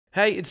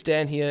Hey, it's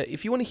Dan here.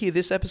 If you want to hear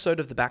this episode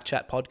of the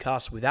Backchat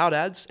podcast without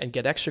ads and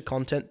get extra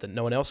content that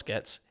no one else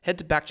gets, head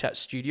to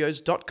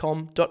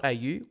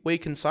backchatstudios.com.au where you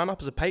can sign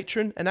up as a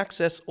patron and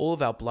access all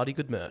of our bloody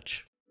good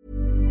merch.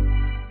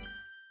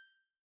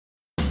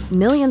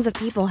 Millions of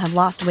people have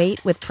lost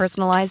weight with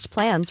personalized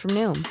plans from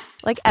Noom.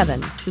 Like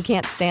Evan, who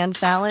can't stand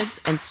salads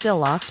and still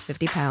lost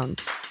 50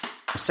 pounds.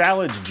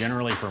 Salads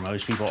generally for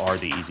most people are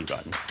the easy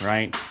button,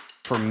 right?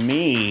 For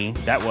me,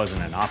 that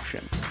wasn't an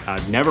option.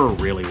 I never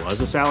really was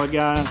a salad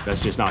guy.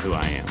 That's just not who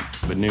I am.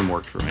 But Noom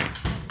worked for me.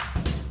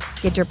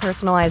 Get your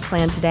personalized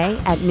plan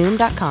today at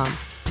Noom.com.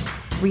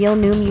 Real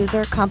Noom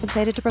user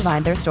compensated to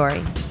provide their story.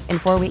 In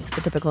 4 weeks,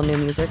 the typical Noom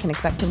user can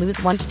expect to lose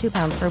 1 to 2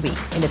 pounds per week.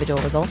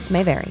 Individual results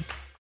may vary.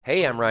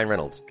 Hey, I'm Ryan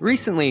Reynolds.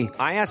 Recently,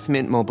 I asked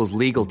Mint Mobile's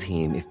legal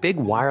team if big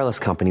wireless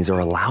companies are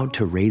allowed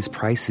to raise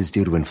prices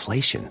due to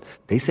inflation.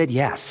 They said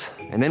yes.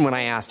 And then when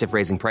I asked if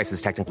raising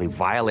prices technically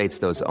violates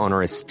those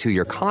onerous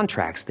two-year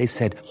contracts, they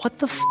said, what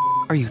the f***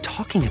 are you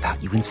talking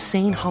about, you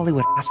insane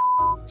Hollywood ass f-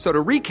 So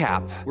to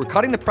recap, we're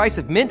cutting the price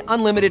of Mint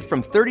Unlimited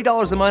from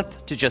 $30 a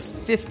month to just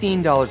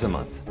 $15 a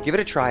month. Give it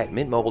a try at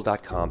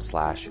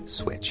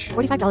mintmobile.com/switch.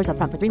 $45 up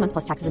front for 3 months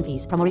plus taxes and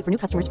fees. Promo rate for new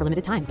customers for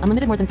limited time.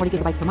 Unlimited more than 40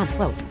 gigabytes per month.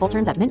 Slows full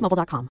terms at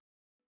mintmobile.com.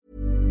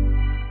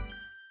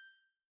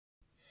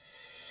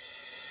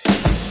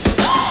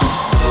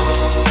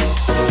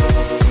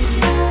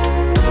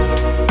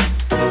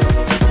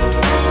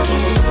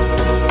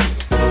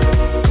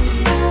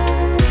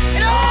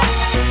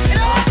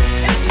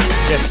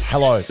 Yes,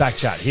 hello,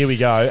 Backchat. Here we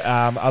go.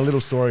 A little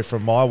story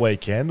from my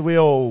weekend. We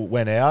all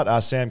went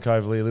out. Sam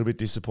Coverley, a little bit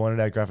disappointed,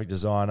 our graphic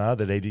designer,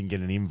 that he didn't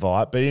get an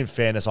invite. But in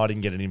fairness, I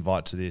didn't get an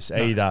invite to this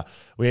either.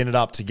 We ended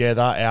up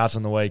together out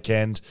on the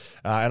weekend,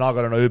 and I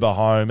got an Uber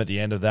home at the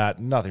end of that.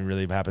 Nothing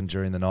really happened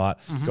during the night.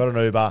 Got an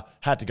Uber,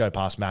 had to go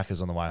past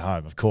Macca's on the way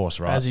home, of course,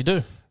 right? As you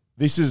do.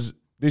 This is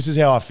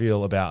how I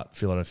feel about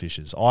fillet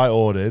fishes. I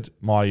ordered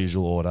my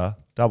usual order,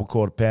 double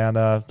quarter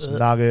pounder, some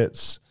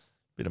nuggets,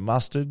 bit of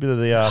mustard, bit of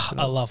the...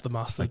 I love the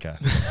mustard. Okay,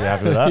 so you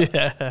happy with that?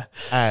 Yeah.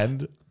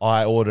 And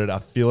I ordered a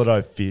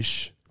fillet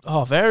fish.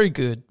 Oh, very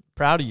good.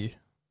 Proud of you.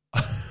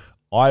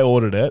 I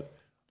ordered it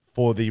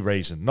for the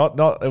reason. Not.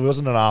 It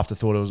wasn't an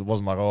afterthought. It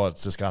wasn't like, oh,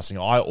 it's disgusting.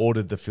 I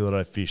ordered the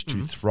fillet fish to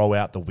throw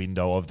out the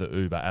window of the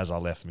Uber as I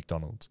left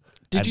McDonald's.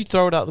 Did you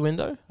throw it out the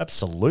window?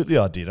 Absolutely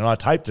I did. And I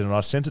taped it and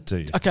I sent it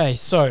to you. Okay,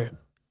 so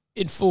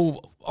in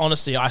full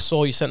honesty, I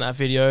saw you sent that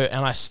video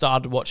and I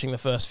started watching the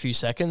first few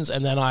seconds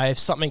and then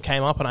something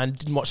came up and I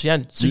didn't watch the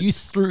end. So you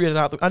threw it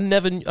out. I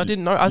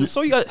didn't know. I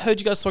heard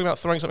you guys talking about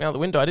throwing something out the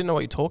window. I didn't know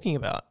what you're talking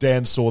about.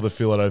 Dan saw the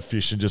fillet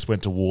fish and just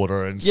went to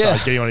water and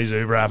started getting on his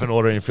Uber app and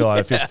ordering a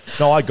fillet fish.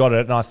 No, I got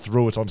it and I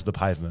threw it onto the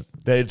pavement.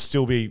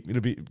 It'll be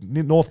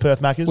North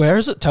Perth Macca's. Where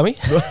is it? Tell me.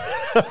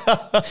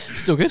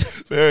 Still good?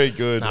 Very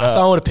good.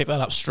 Someone would have picked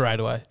that up straight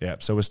away. Yeah,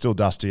 so we're still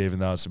dusty even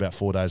though it's about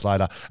 4 days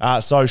later.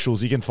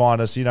 Socials, you can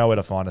find us. You know where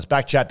to find us.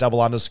 Backchat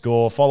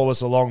 _. Follow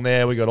us along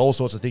there. We got all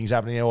sorts of things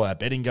happening there. All our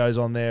betting goes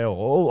on there.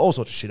 All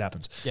sorts of shit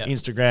happens. Yeah.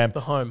 Instagram, The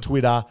home.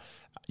 Twitter,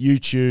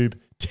 YouTube,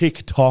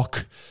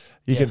 TikTok.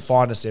 You can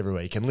find us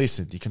everywhere. You can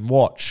listen. You can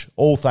watch.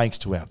 All thanks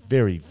to our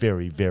very,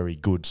 very, very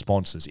good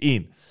sponsors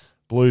in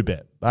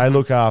Bluebet. They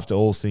look after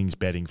all things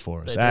betting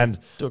for us. And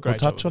do a great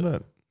we'll touch job on of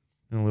it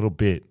in a little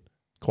bit.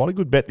 Quite a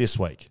good bet this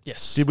week.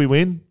 Yes. Did we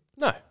win?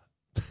 No.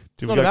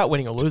 It's not about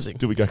winning or losing.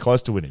 Did we go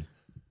close to winning?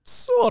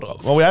 Sort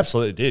of. Well, we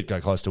absolutely did go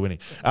close to winning.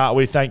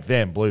 We thank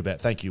them, Bluebet.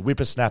 Thank you.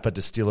 Whippersnapper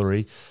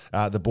Distillery,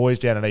 the boys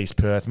down in East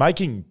Perth,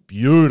 making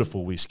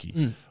beautiful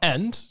whiskey.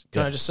 And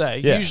can I just say,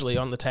 usually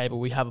on the table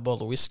we have a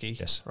bottle of whiskey.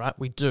 Yes. Right?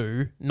 We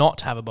do not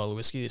have a bottle of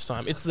whiskey this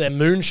time. It's their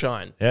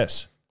moonshine.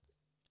 Yes.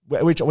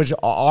 Which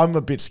I'm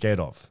a bit scared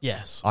of.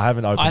 Yes. I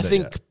haven't opened it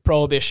think yet.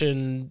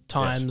 Prohibition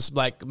times,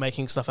 like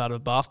making stuff out of a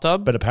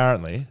bathtub. But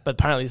apparently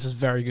this is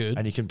very good.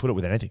 and you can put it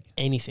with anything.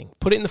 Anything.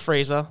 Put it in the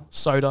freezer,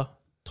 soda,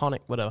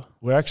 tonic, whatever.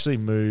 We're actually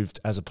moved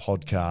as a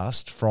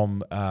podcast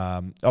from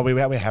we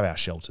have our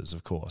shelters,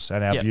 of course,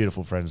 and our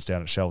beautiful friends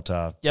down at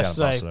Shelter.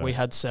 Yesterday down at we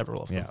had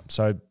several of them. Yeah,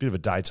 so a bit of a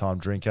daytime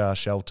drinker,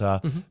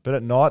 Shelter. But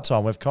at night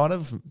time, we've kind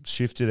of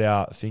shifted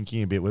our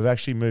thinking a bit. We've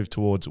actually moved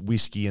towards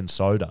whiskey and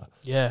soda.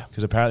 Yeah.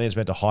 Because apparently it's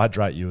meant to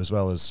hydrate you as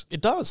well as It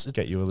does.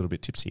 get you a little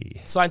bit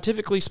tipsy.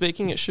 Scientifically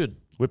speaking, it should.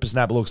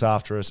 Whippersnapper looks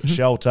after us.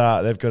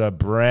 Shelter, they've got a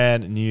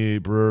brand new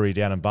brewery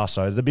down in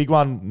Busso. The big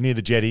one near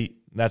the jetty,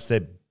 that's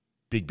their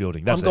big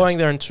building. That's I'm going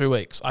there in 2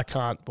 weeks. I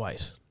can't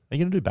wait. Are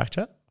you going to do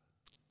Backchat?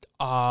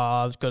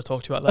 I've got to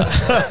talk to you about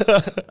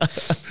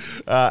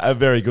that.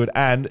 Very good.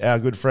 And our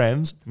good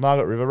friends,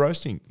 Margaret River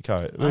Roasting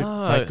Co.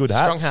 Make good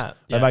hats. Strong hat.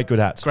 Yeah. They make good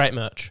hats. Great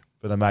merch.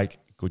 But they make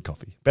good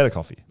coffee. Better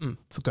coffee.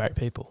 For great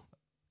people.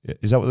 Yeah.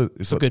 Is that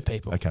what For good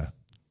people. Okay.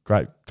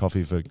 Great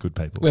coffee for good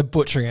people. We're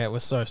butchering it. We're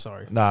so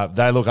sorry. No,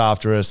 they look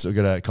after us. We've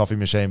got a coffee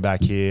machine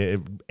back here.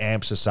 It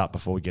amps us up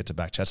before we get to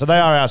Backchat. So they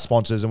are our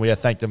sponsors, and we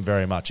thank them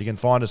very much. You can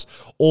find us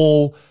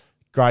all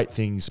great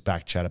things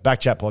Backchat at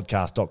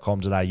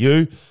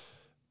backchatpodcast.com.au.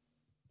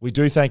 We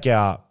do thank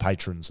our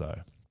patrons, though.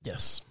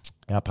 Yes.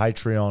 Our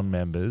Patreon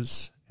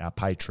members, our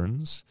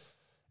patrons,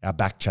 our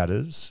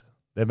Backchatters,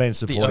 They've been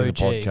supporting the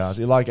OGs.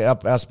 podcast. Like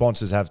our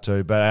sponsors have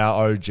too, but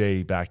our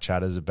OG back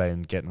chatters have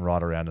been getting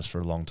right around us for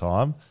a long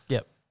time.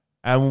 Yep.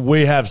 And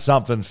we have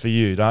something for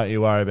you. Don't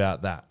you worry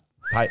about that.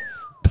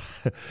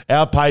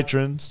 Our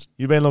patrons,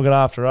 you've been looking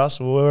after us.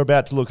 Well, we're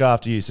about to look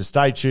after you. So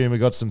stay tuned. We've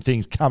got some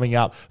things coming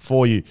up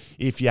for you.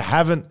 If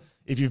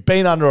you've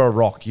been under a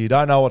rock, you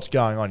don't know what's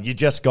going on, you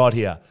just got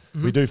here.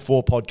 Mm-hmm. We do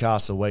 4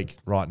 podcasts a week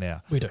right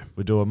now. We do.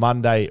 We do a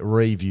Monday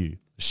review,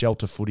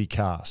 Shelter Footy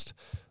Cast.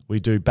 We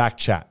do back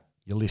chat.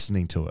 You're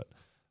listening to it.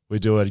 We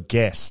do a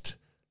guest.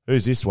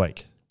 Who's this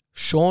week?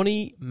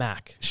 Shawnee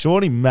Mac.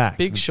 Shawnee Mac.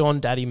 Big Sean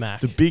Daddy Mac.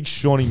 The big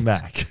Shawnee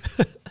Mac.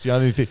 It's the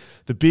only thing.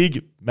 The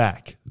big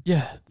Mac.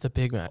 Yeah, the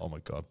Big Mac. Oh my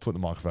God! Put the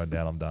microphone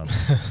down. I'm done.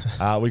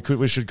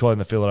 We should call him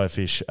the Filet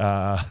Fish.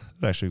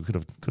 Actually, we could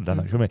have done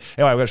that. Couldn't we?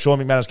 Anyway, we've got Sean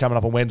McManus coming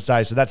up on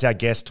Wednesday, so that's our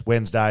guest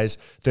Wednesdays.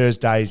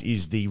 Thursdays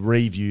is the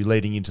review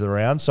leading into the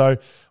round. So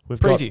we've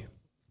Preview.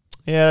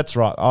 Yeah, that's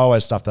right. I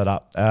always stuff that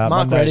up. Mark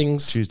Monday,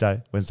 Reddings.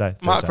 Tuesday, Wednesday,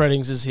 Thursday. Mark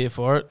Reddings is here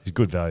for it. He's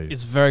good value.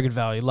 It's very good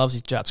value. Loves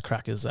his Jats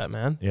crackers, that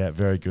man. Yeah,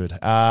 very good.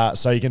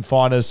 So you can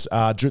find us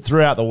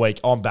throughout the week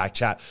on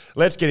Backchat.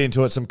 Let's get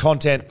into it. Some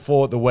content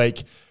for the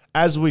week.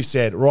 As we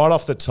said, right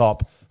off the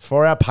top,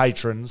 for our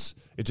patrons,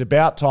 it's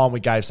about time we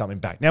gave something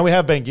back. Now, we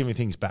have been giving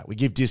things back. We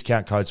give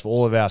discount codes for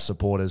all of our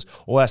supporters,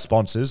 all our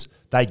sponsors.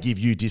 They give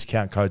you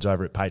discount codes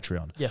over at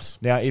Patreon. Yes.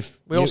 Now, if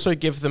we also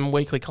give them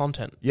weekly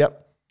content.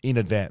 Yep, in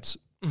advance.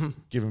 Mm-hmm.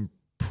 Give them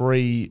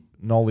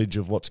pre-knowledge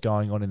of what's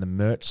going on in the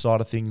merch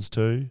side of things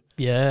too.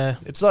 Yeah.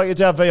 It's our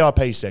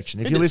VIP section.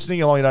 If It you're is.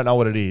 listening along, you don't know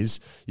what it is,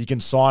 you can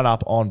sign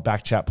up on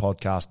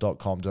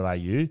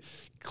backchatpodcast.com.au,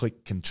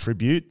 click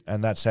contribute,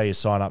 and that's how you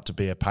sign up to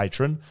be a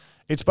patron.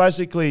 It's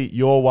basically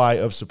your way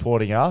of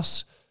supporting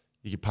us.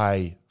 You can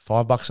pay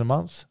 $5 a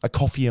month, a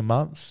coffee a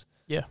month,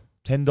 Yeah.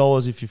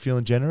 $10 if you're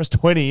feeling generous,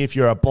 $20 if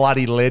you're a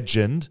bloody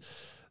legend.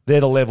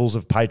 They're the levels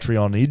of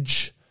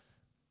Patreonage,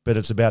 but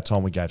it's about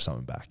time we gave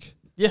something back.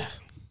 Yeah.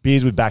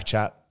 Beers with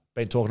Backchat.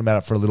 Been talking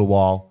about it for a little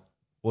while.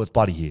 Well, it's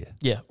bloody here.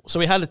 Yeah. So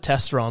we had a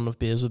test run of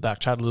Beers with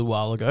Backchat a little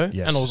while ago,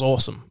 Yes. and it was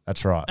awesome.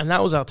 That's right. And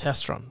that was our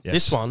test run. Yes.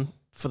 This one,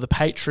 for the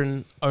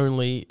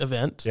patron-only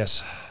event,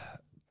 Yes.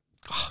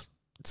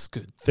 it's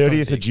good. It's gonna be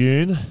 30th of big.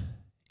 June.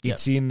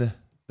 It's in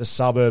the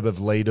suburb of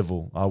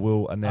Leederville. I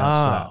will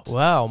announce that.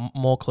 Wow.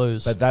 More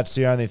clues. But that's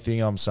the only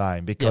thing I'm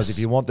saying, because Yes.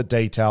 if you want the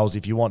details,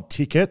 if you want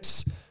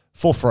tickets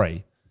for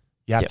free,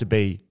 you have Yep. to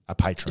be a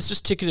patron. It's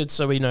just ticketed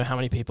so we know how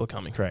many people are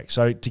coming. Correct.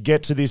 So to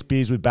get to this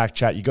Beers with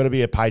Backchat, you've got to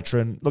be a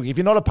patron. Look, if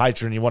you're not a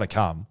patron and you want to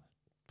come,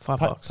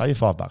 $5. pay your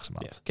 $5 a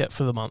month. Yeah. Get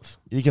for the month.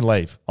 You can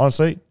leave.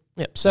 Honestly,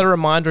 Yep. Set a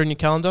reminder in your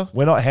calendar.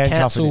 we're not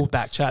handcuffing Cancel you.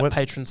 Backchat We're-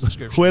 patron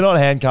subscription. We're not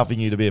handcuffing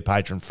you to be a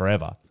patron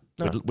forever.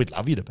 No. We'd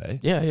love you to be.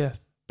 Yeah, yeah.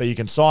 But you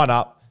can sign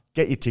up,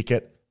 get your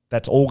ticket.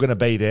 That's all going to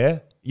be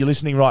there. You're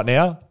listening right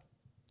now.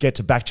 Get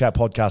to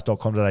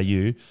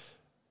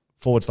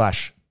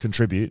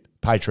backchatpodcast.com.au/contribute,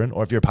 patron.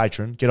 Or if you're a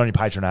patron, get on your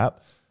patron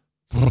app.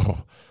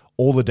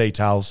 All the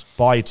details.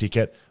 Buy your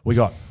ticket. We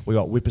got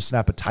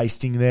Whippersnapper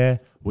tasting there.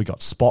 We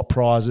got spot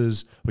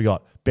prizes. We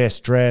got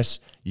best dress.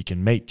 You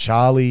can meet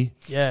Charlie.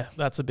 Yeah,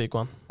 that's a big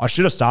one. I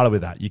should have started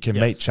with that. You can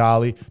meet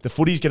Charlie. The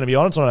footy's going to be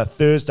on. It's on a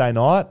Thursday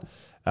night.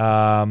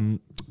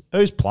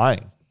 Who's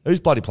playing? Who's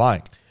bloody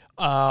playing?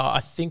 I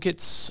think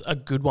it's a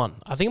good one.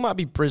 I think it might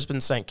be Brisbane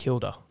St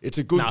Kilda. It's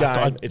a good No, game.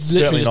 I It's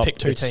literally certainly just not.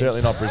 picked two It's teams.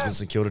 certainly not Brisbane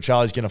St Kilda.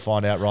 Charlie's going to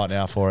find out right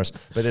now for us.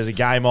 But there's a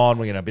game on.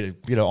 We're going to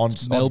be on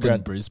Melbourne,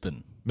 ground.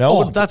 Brisbane.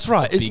 Melbourne. Oh, that's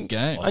right. It's a big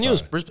game. I knew it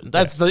was Brisbane.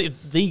 That's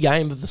the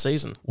game of the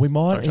season. We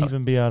might Sorry, Charlie.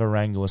 even be able to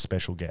wrangle a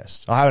special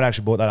guest. I haven't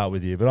actually brought that up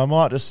with you, but I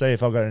might just see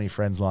if I've got any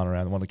friends lying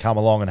around that want to come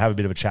along and have a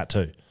bit of a chat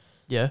too.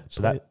 Yeah.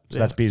 So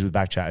that's Beers with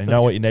Backchat. And you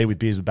know what you need with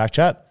Beers with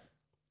Backchat?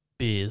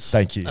 beers.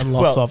 Thank you. And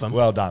lots of them.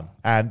 Well done.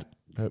 And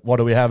what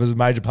do we have as a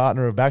major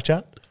partner of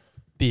Backchat?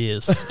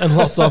 Beers. And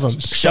lots of them.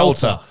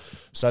 Shelter.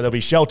 So there'll be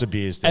Shelter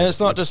beers there. And it's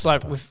not just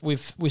like we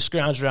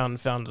scrounged around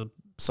and found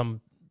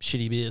some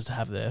shitty beers to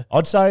have there.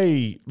 I'd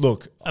say,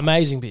 look,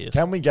 Amazing beers.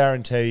 can we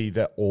guarantee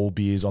that all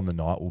beers on the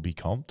night will be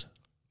comped?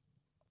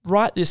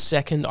 Right this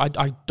second,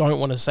 I don't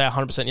want to say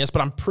 100% yes,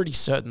 but I'm pretty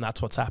certain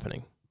that's what's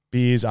happening.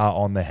 Beers are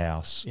on the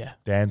house. Yeah.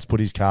 Dan's put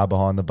his car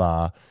behind the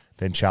bar.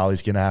 Then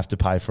Charlie's going to have to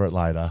pay for it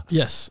later.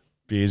 Yes.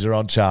 Beers are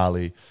on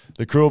Charlie.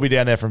 The crew will be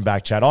down there from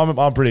Backchat.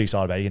 I'm pretty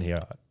excited about it. You can hear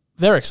it.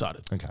 Very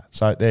excited. Okay.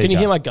 So there Can you go.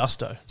 hear my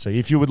gusto? So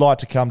if you would like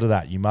to come to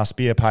that, you must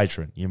be a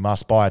patron. You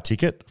must buy a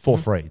ticket for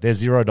free. They're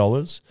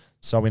 $0,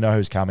 so we know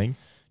who's coming.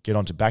 Get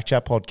on to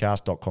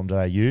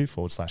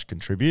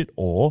backchatpodcast.com.au/contribute,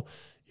 or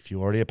if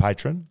you're already a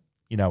patron,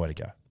 you know where to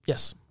go.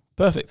 Yes.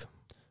 Perfect.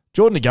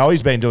 Jordan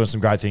Ngoe's been doing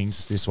some great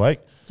things this week.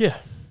 Yeah.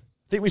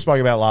 I think we spoke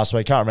about it last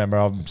week. Can't remember.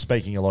 I'm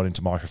speaking a lot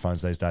into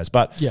microphones these days.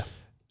 But Yeah.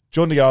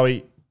 Jordan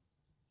Ngoe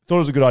thought it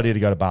was a good idea to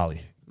go to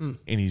Bali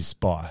in his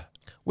buy.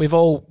 We've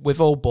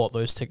all bought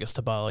those tickets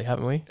to Bali,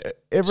 haven't we?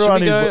 Everyone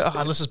Should we is go?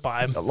 Let's just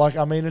buy them. like,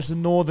 I mean, it's the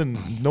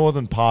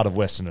northern part of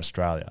Western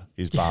Australia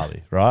is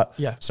Bali, right?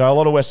 Yeah. So a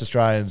lot of West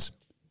Australians'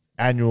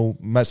 annual,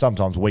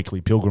 sometimes weekly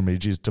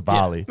pilgrimage is to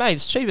Bali. Yeah. Mate,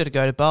 it's cheaper to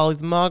go to Bali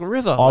than Margaret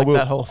River. I will,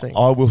 that whole thing.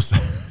 I will say,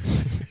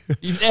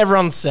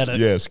 Everyone said it.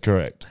 Yes,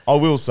 correct. I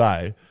will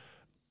say,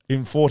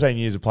 in 14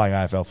 years of playing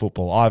AFL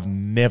football, I've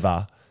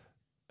never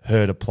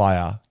heard a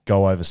player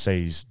go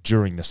overseas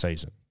during the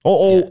season.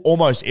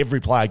 Almost every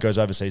player goes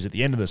overseas at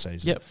the end of the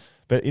season. Yep.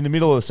 But in the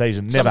middle of the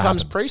season, never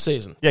Sometimes happened.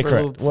 pre-season. Yeah, For a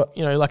correct.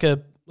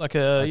 little, like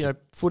a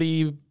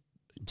footy team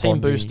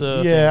Bonding.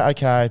 booster. Yeah,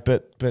 okay,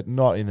 but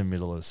not in the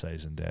middle of the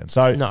season, Dan.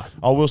 So No.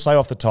 I will say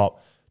off the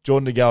top,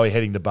 Jordan De Goey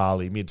heading to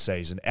Bali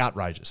mid-season,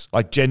 outrageous,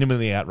 like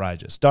genuinely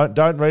outrageous. Don't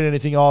read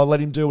anything. Oh, let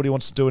him do what he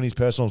wants to do in his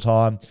personal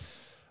time.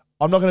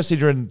 I'm not going to sit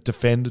here and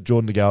defend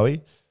Jordan De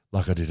Goey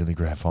like I did in the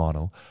grand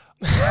final.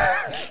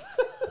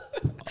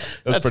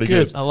 That's pretty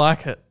good. I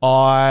like it.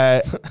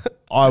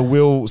 I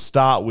will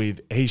start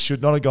with he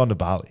should not have gone to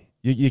Bali.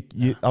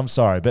 I'm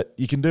sorry, but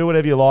you can do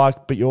whatever you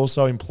like, but you're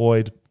also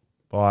employed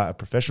by a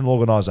professional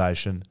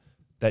organisation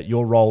that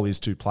your role is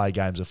to play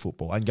games of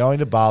football. And going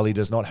to Bali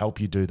does not help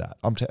you do that.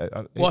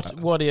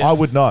 What if I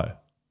would know.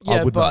 Yeah,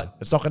 I would know. but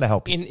It's not going to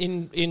help you.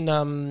 in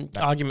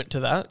argument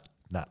to that,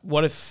 Nah.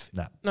 what if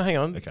no, hang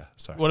on. Okay,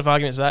 sorry. What if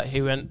argument to that, he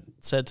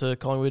said to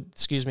Collingwood,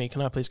 "Excuse me,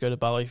 can I please go to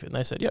Bali?" And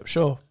they said, "Yep,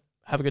 sure.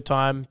 Have a good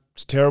time."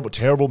 It's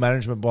terrible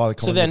management by the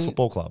So Collingwood then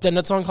Football Club. Then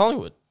it's on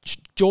Collingwood.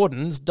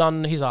 Jordan's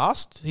done his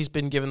asked. He's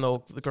been given the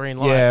green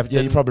light. Yeah,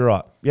 Then- you're probably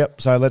right.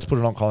 Yep. So let's put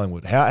it on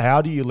Collingwood.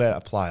 How do you let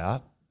a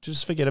player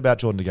just forget about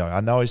Jordan De Goey?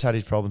 I know he's had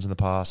his problems in the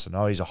past. I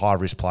know he's a high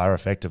risk player.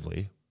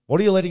 Effectively, what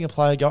are you letting a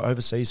player go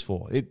overseas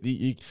for?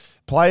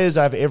 Players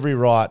have every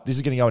right. This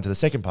is going to go into the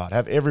second part.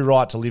 Have every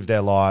right to live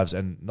their lives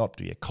and not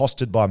to be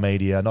accosted by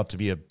media, not to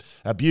be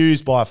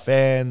abused by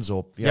fans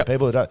or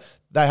people that don't.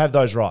 They have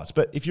those rights.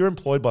 But if you're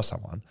employed by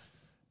someone,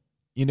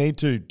 you need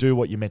to do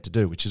what you're meant to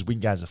do, which is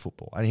win games of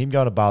football. And him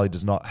going to Bali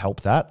does not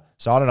help that.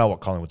 So I don't know what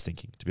Collingwood's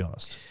thinking, to be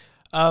honest.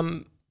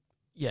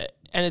 Yeah,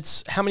 and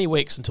it's how many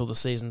weeks until the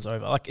season's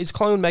over? Like, is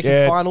Collingwood making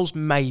Yeah. finals?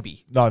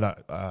 Maybe. No.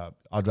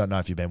 I don't know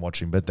if you've been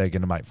watching, but they're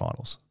going to make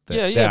finals.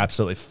 They're Yeah.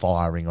 absolutely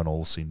firing on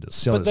all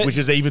cylinders, they- which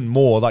is even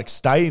more like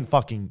stay in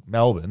fucking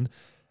Melbourne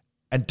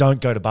and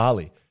don't go to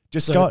Bali.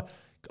 Just So go.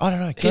 I don't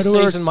know. Go His to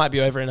season might be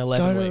over in go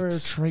 11 to a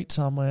weeks. retreat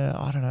somewhere.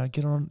 I don't know.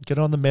 Get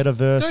on the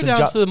metaverse Go and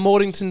down to the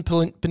Mornington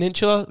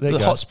Peninsula, There the you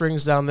go. hot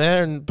springs down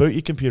there, and boot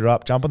your computer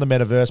up, jump on the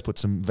metaverse, put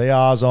some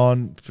VRs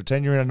on,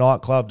 pretend you're in a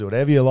nightclub, do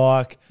whatever you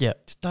like. yeah,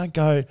 Just don't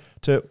go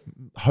to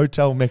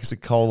Hotel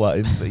Mexicola.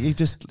 It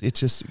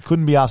just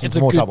couldn't be asking it's for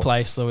a more good trouble.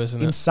 place though,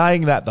 isn't In it?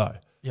 saying that though,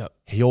 Yep.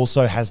 he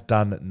also has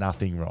done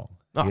nothing wrong.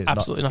 No, He has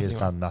absolutely He has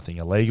nothing wrong. done nothing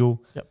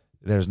illegal. Yep.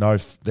 There is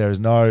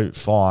no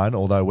fine,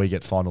 although we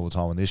get fined all the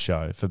time on this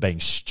show for being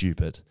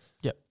stupid.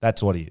 Yep.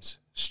 That's what he is.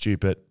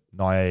 Stupid,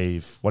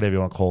 naive, whatever you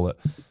want to call it.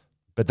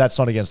 But that's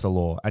not against the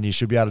law, and you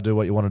should be able to do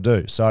what you want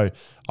to do. So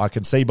I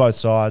can see both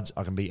sides.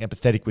 I can be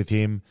empathetic with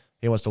him.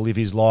 He wants to live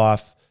his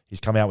life. He's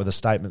come out with a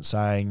statement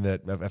saying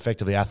that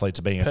effectively athletes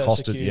are being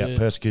accosted,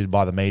 persecuted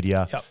by the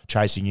media, Yep.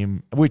 chasing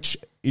him, which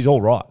is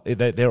all right.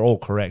 They're all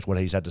correct, what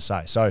he's had to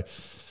say. So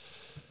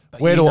But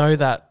where you do know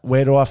that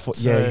where do I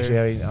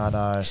I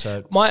know.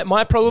 So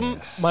my problem,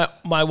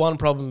 my one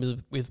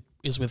problem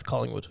is with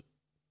Collingwood.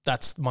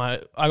 That's I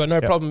got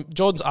no problem.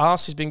 Jordan's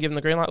asked, he's been given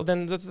the green light. Well,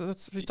 then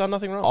he's done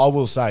nothing wrong. I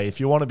will say, if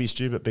you want to be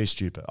stupid, be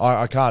stupid.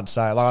 I can't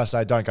say, like I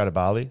say, don't go to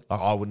Bali. Like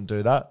I wouldn't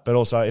do that. But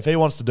also, if he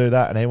wants to do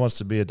that and he wants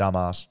to be a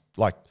dumbass,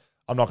 like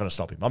I'm not going to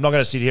stop him. I'm not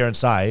going to sit here and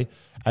say,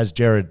 as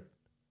Jared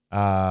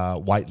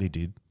Waitley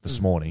did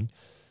this morning,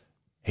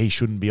 he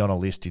shouldn't be on a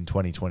list in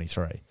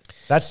 2023.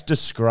 That's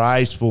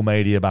disgraceful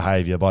media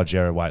behaviour by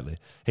Jared Waitley.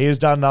 He has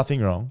done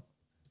nothing wrong.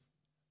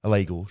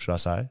 Illegal, should I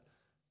say.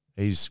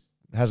 He's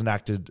hasn't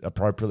acted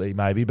appropriately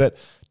maybe, but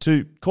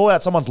to call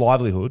out someone's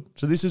livelihood,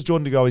 so this is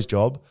Jordan De Goey's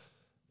job,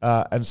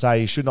 and say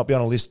he should not be on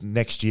a list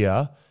next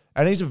year,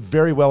 and he's a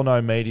very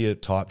well-known media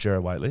type,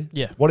 Jared Waitley.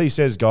 Yeah. What he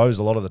says goes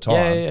a lot of the time.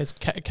 Yeah,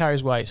 it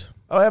carries weight.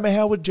 I mean,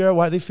 how would Jared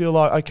Waitley feel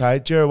like, okay,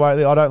 Jared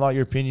Waitley, I don't like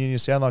your opinion, you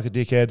sound like a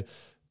dickhead,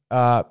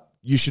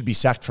 you should be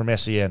sacked from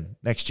SEN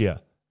next year,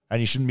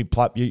 and you shouldn't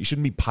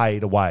be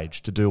paid a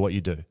wage to do what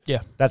you do. Yeah.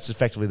 That's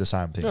effectively the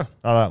same thing. Yeah.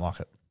 I don't like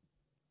it.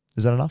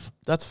 Is that enough?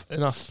 That's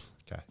enough.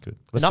 Okay, good.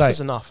 Enough is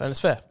enough, and it's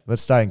fair.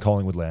 Let's stay in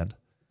Collingwood land.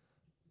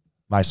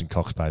 Mason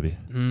Cox, baby.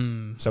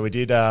 So we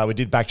did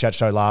Backchat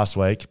show last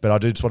week, but I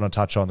do just want to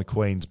touch on the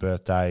Queen's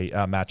birthday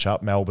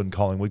matchup,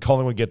 Melbourne-Collingwood.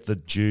 Collingwood get the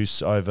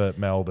juice over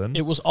Melbourne.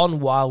 It was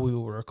on while we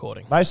were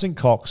recording. Mason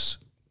Cox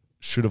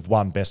should have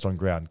won best on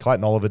ground.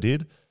 Clayton Oliver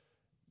did.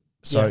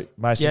 So Yeah.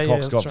 Mason Yeah,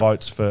 Cox that's got right.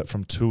 votes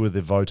from two of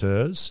the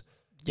voters.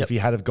 Yep. If he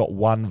had have got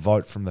one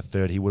vote from the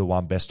third, he would have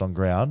won best on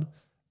ground.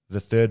 The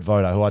third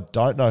voter, who I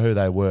don't know who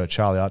they were,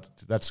 Charlie,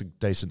 that's a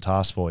decent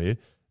task for you.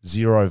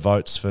 0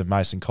 votes for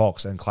Mason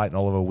Cox, and Clayton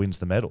Oliver wins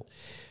the medal.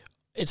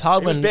 It's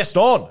hard He was when best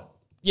on.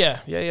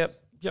 Yep.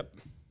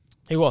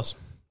 He was.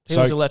 He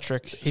So- was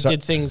electric. He so-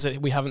 did things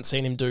that we haven't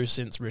seen him do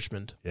since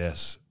Richmond.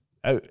 Yes.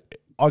 I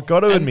got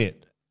to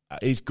admit,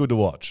 he's good to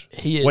watch.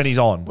 He is When he's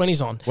on. When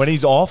he's on. When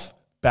he's off,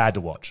 bad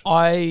to watch.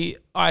 I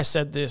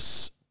said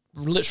this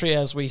literally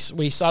as we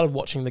started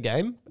watching the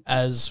game,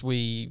 as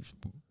we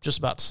just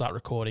about to start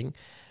recording,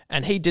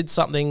 and he did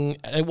something,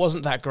 and it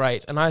wasn't that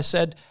great. And I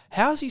said,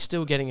 how's he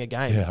still getting a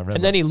game? Yeah, I remember.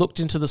 And then he looked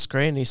into the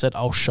screen and he said,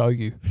 I'll show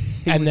you.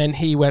 And then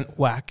he went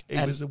whack. He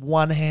and was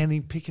one hand,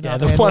 he picking up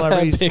the handle one over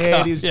hand his pick head.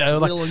 up. He was Yeah,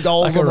 like- drilling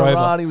goals like a on the rover.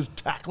 run. He was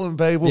tackling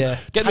people. Yeah,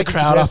 getting the taking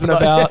crowd up and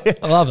contestants.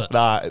 about. I love it.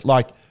 Nah,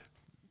 like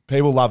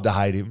people love to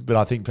hate him, but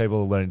I think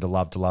people are learning to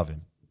love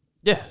him.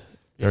 Yeah.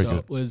 Very so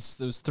good.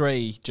 there was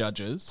 3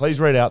 judges. Please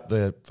read out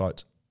the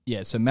votes.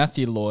 Yeah, so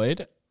Matthew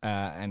Lloyd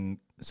and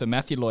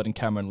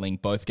Cameron Ling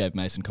both gave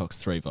Mason Cox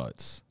 3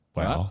 votes.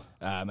 Wow.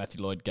 Right?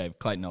 Matthew Lloyd gave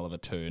Clayton Oliver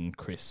 2 and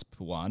Crisp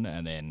 1,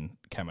 and then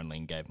Cameron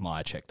Ling gave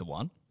Myercheck the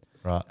 1.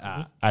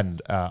 Right.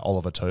 And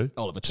Oliver 2.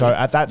 Oliver 2. So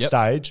at that Yep.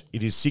 stage,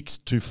 it is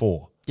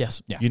 6-4.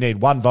 Yes. Yeah. You need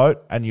 1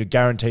 vote and you're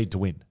guaranteed to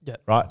win. Yeah.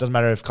 Right? Doesn't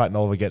matter if Clayton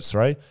Oliver gets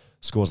 3,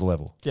 scores a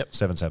level. Yep.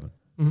 7-7.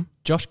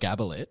 Josh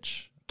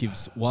Gabelich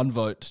gives 1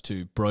 vote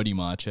to Brody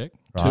Myercheck,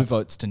 2 Right.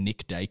 votes to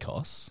Nick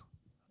Dacos,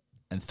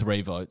 and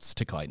 3 votes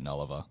to Clayton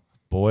Oliver.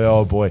 Boy,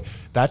 oh boy.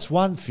 That's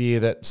one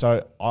fear that,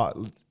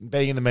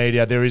 being in the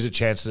media, there is a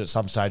chance that at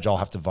some stage I'll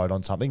have to vote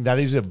on something. That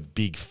is a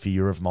big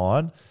fear of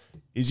mine,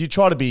 is you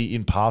try to be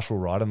impartial,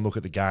 right, and look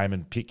at the game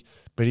and pick.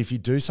 But if you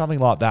do something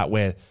like that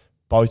where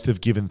both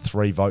have given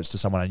 3 votes to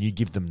someone and you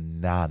give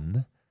them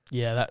none.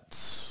 Yeah,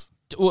 that's...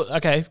 Well,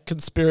 okay,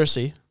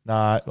 conspiracy.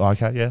 No,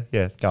 okay,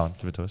 yeah, go on,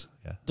 give it to us.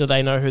 Yeah. Do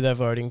they know who they're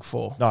voting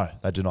for? No,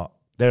 they do not.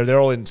 They're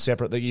all in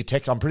separate. You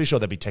text. I'm pretty sure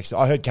they'd be texting.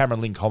 I heard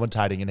Cameron Ling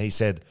commentating, and he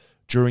said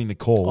during the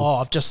call, Oh,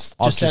 I've just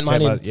I've sent just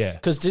mine sent in. yeah.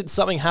 Because did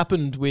something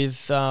happened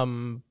with,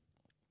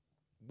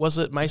 was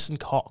it Mason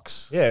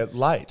Cox? yeah,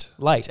 late.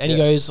 Late. And he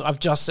Yeah. goes, I've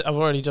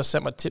already just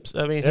sent my tips.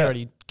 I mean, he Yeah.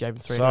 already gave him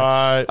 3. So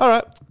All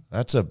right.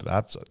 that's yeah.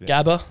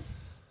 Gabba.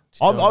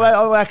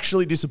 I'm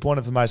actually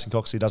disappointed for Mason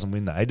Cox. He doesn't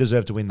win that. He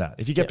deserved to win that.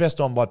 If you get best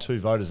on by 2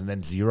 voters and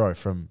then 0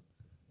 from,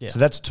 so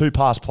that's 2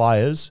 past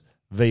players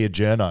via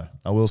Journo.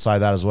 I will say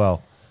that as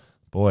well.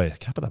 Boy,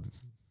 Capita.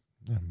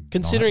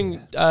 Considering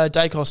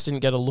Dacos didn't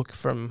get a look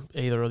from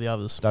either of the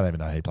others. Don't even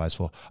know who he plays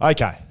for.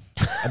 Okay,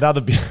 another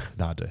big.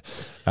 No, I do.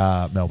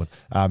 Melbourne.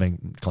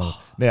 Collingwood.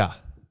 Now,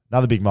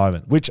 another big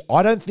moment, which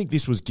I don't think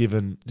this was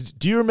given.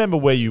 Do you remember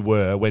where you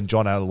were when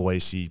John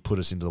Aloisi put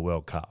us into the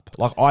World Cup?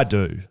 Like I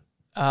do.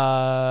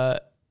 I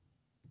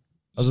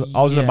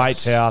was in a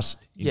mate's house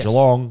in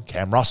Geelong,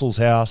 Cam Russell's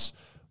house,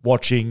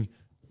 watching.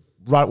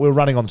 We were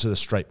running onto the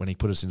street when he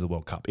put us into the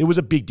World Cup. It was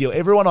a big deal.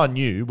 Everyone I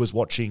knew was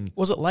watching.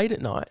 Was it late at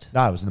night?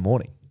 No, it was in the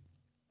morning.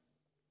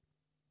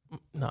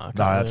 No, I can't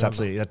No, really that's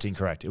remember. that's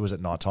incorrect. It was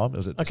at night time. It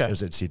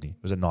was at Sydney.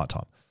 It was at night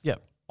time. Yeah.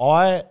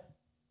 I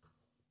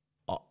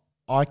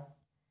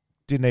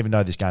didn't even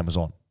know this game was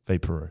on v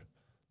Peru.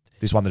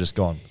 This one that just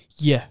gone.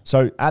 Yeah.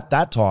 So at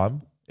that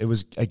time, it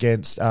was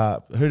against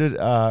who did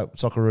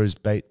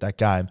Socceroos beat that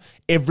game?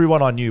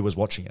 Everyone I knew was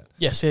watching it.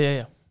 Yes,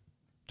 yeah.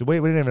 Did we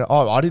didn't even.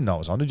 Oh, I didn't know it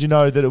was on. Did you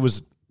know that it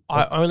was?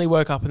 I only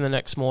woke up in the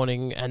next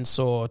morning and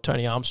saw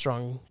Tony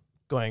Armstrong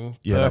going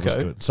Yeah, that was Burko.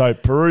 good. So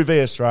Peru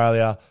v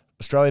Australia.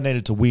 Australia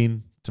needed to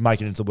win to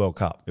make it into the World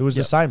Cup. It was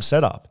the same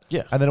setup.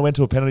 Yeah. And then it went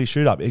to a penalty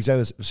shootout.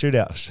 Exactly,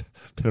 shootout.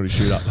 Penalty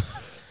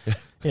shootout.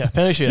 Yeah,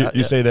 penalty shootout.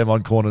 You see them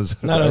on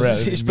corners. No, around-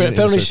 it's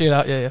penalty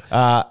shootout.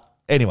 Yeah.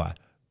 Anyway,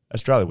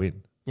 Australia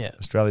win. Yeah.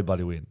 Australia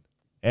bloody win.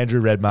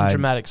 Andrew Redmayne.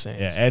 Dramatic scenes.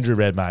 Yeah, Andrew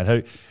Redmayne.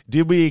 Who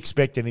did we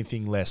expect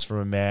anything less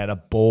from a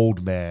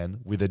bald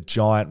man with a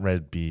giant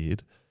red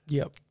beard?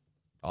 Yep.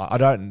 I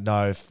don't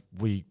know if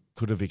we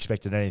could have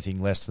expected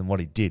anything less than what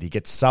he did. He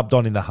gets subbed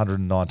on in the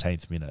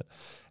 119th minute.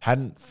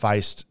 Hadn't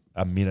faced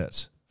a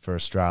minute for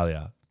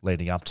Australia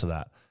leading up to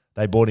that.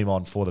 They brought him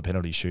on for the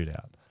penalty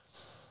shootout.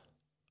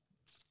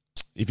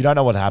 If you don't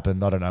know what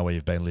happened, I don't know where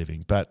you've been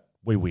living, but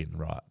we win,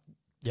 right?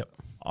 Yep.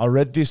 I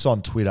read this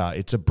on Twitter.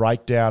 It's a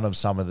breakdown of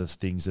some of the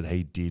things that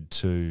he did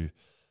to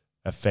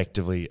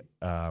effectively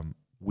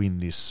win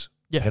this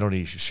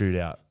penalty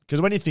shootout.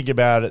 Because when you think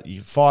about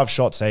it, 5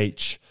 shots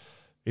each,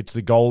 it's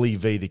the goalie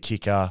v the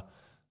kicker.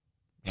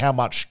 How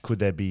much could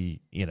there be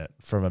in it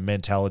from a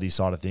mentality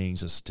side of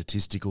things, a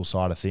statistical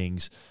side of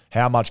things?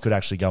 How much could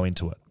actually go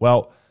into it?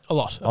 Well, A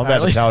lot. I'm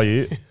about to tell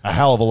you a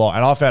hell of a lot.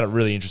 And I found it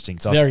really interesting.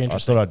 So Very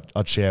interesting. I thought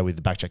I'd share with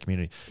the Backchat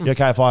community. You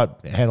okay if I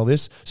handle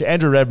this? So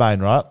Andrew Redmayne,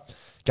 right,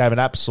 gave an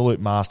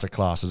absolute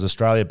masterclass as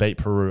Australia beat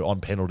Peru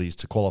on penalties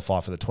to qualify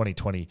for the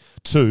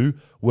 2022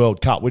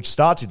 World Cup, which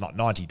starts in like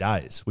 90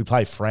 days. We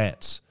play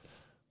France.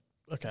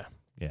 Okay.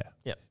 Yeah.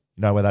 Yep.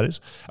 You know where that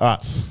is? All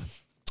right.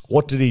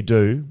 What did he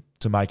do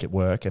to make it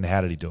work and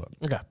how did he do it?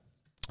 Okay.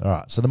 All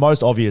right. So the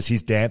most obvious,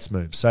 his dance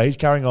moves. So he's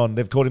carrying on,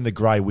 they've called him the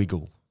grey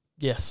wiggle.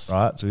 Yes.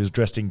 Right, so he was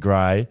dressed in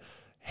grey.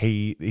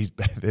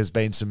 There's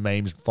been some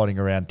memes floating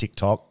around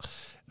TikTok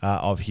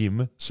of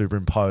him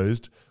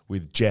superimposed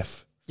with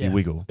Jeff the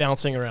Wiggle.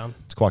 Bouncing around.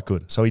 It's quite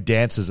good. So he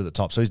dances at the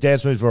top. So his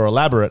dance moves were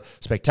elaborate,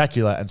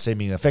 spectacular, and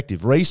seemingly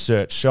effective.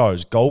 Research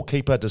shows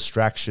goalkeeper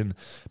distraction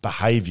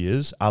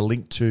behaviours are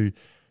linked to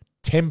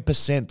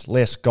 10%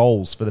 less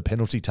goals for the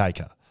penalty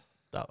taker.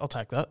 I'll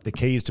take that. The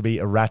key is to be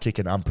erratic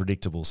and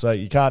unpredictable. So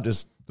you can't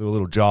just do a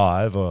little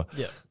jive or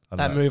I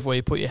don't That know. move where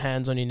you put your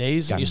hands on your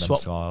knees and you Gangnam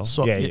swap.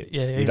 style. Yeah,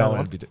 You don't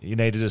want to be. You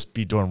need to just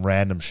be doing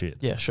random shit.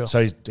 Yeah, sure.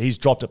 So he's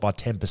dropped it by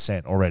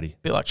 10% already.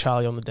 Bit like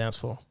Charlie on the dance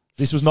floor.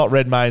 This was not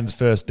Redmayne's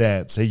first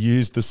dance. He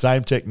used the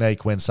same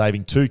technique when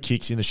saving 2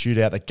 kicks in the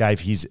shootout that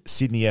gave his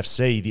Sydney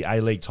FC the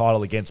A-League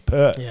title against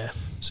Perth. Yeah.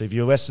 So if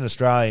you're Western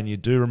Australian, you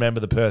do remember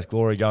the Perth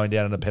Glory going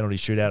down in a penalty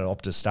shootout at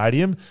Optus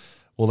Stadium.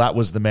 Well, that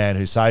was the man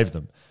who saved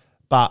them.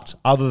 But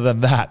other than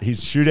that,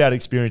 his shootout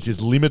experience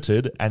is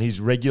limited and his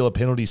regular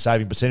penalty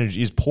saving percentage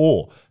is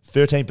poor,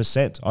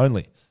 13%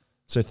 only.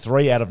 So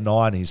 3 out of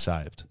 9 he's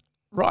saved.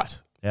 Right.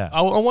 Yeah.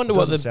 I wonder It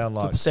what doesn't the sound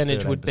like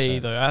percentage would be,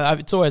 13%. though.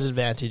 It's always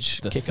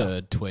advantage The kicker.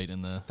 third tweet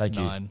in the Thank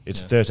you. 9.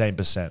 It's yeah.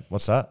 13%.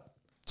 What's that?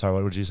 Sorry,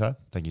 what did you say?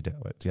 Thank you.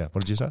 Yeah,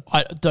 what did you say?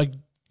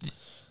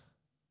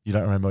 You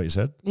don't remember what you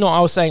said? No, I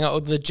was saying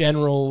the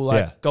general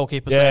Yeah.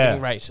 goalkeeper Yeah.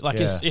 saving rate. Like,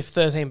 Yeah. if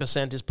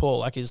 13% is poor,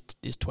 like is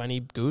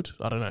 20 good?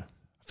 I don't know.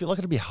 I feel like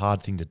it'd be a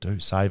hard thing to do.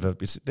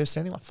 They're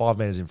standing like 5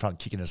 meters in front,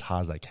 kicking as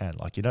hard as they can.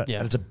 Like you don't.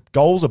 Yeah. And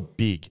goals are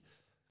big.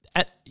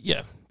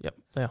 Yeah.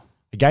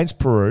 Against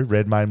Peru,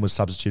 Redmayne was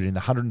substituted in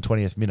the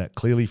 120th minute,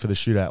 clearly for the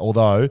shootout,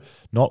 although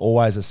not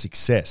always a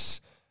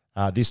success.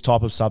 This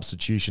type of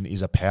substitution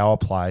is a power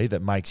play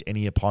that makes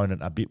any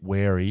opponent a bit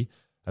wary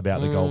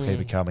about the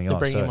goalkeeper coming They on.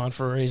 bring So him on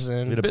for a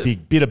reason.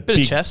 bit of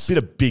chess.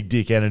 big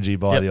dick energy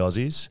by Yep. the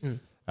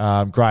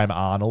Aussies. Graham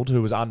Arnold,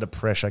 who was under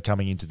pressure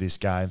coming into this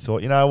game,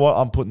 thought, you know what,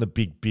 I'm putting the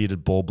big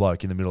bearded ball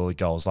bloke in the middle of the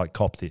goals. Like,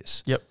 cop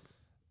this. Yep.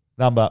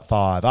 Number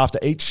 5. After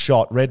each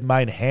shot,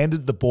 Redmayne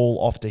handed the ball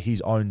off to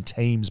his own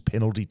team's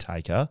penalty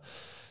taker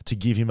to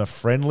give him a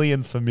friendly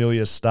and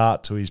familiar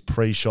start to his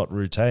pre-shot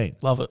routine.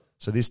 Love it.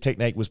 So this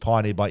technique was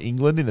pioneered by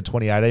England in the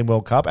 2018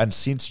 World Cup and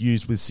since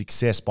used with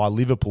success by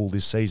Liverpool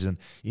this season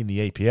in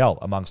the EPL,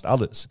 amongst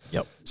others.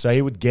 Yep. So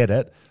he would get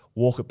it,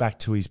 walk it back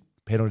to his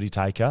penalty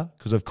taker,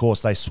 because of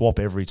course they swap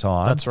every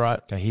time. That's right.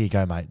 Go, here you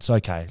go, mate. It's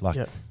okay. Like,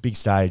 Yep. big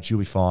stage, you'll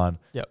be fine.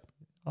 Yep.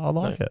 I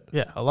like it.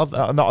 Yeah, I love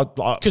that. No,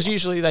 Because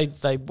usually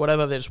they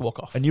whatever, they just walk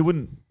off. and you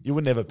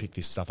wouldn't ever pick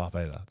this stuff up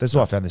either. That's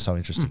why I found this so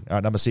interesting. All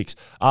right, number 6.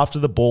 After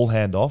the ball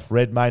handoff,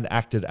 Redmayne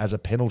acted as a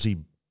penalty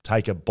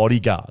taker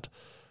bodyguard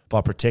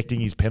by protecting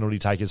his penalty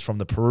takers from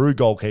the Peru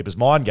goalkeeper's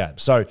mind game.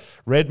 So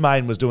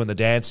Redmayne was doing the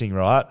dancing,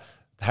 right?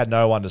 Had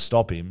no one to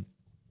stop him.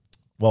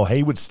 Well,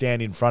 he would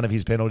stand in front of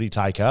his penalty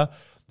taker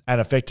and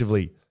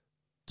effectively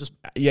Just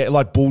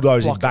like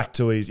bulldoze him block back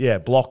to his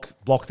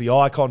block the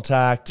eye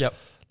contact. Yep.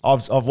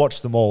 I've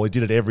watched them all. He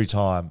did it every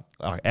time.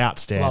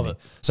 Outstanding. Love it.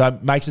 So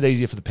it makes it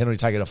easier for the penalty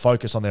taker to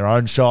focus on their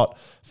own shot.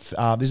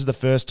 This is the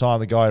first time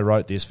the guy who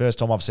wrote this, first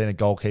time I've seen a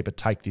goalkeeper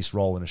take this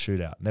role in a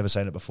shootout. Never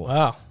seen it before.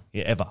 wow.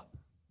 Yeah, ever.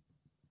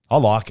 I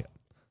like it.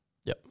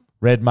 Yep.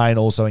 Redmayne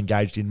also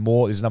engaged in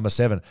more. This is number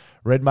 7.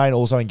 Redmayne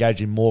also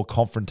engaged in more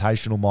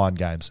confrontational mind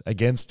games.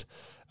 Against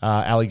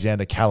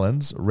Alexander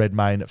Callens,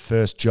 Redmayne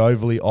first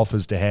jovially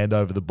offers to hand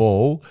over the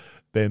ball,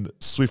 then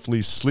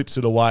swiftly slips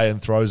it away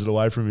and throws it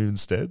away from him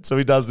instead. So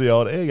he does the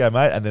old, here you go,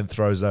 mate, and then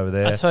throws it over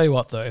there. I tell you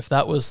what, though, if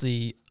that was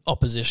the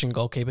opposition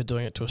goalkeeper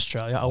doing it to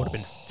Australia, I would have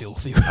been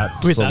filthy with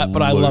that.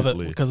 But I love it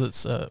Absolutely. because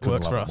it's Couldn't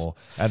works love for it us. more.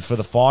 And for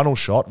the final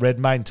shot,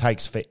 Redmayne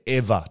takes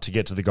forever to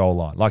get to the goal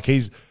line. Like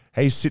he's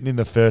sitting in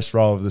the first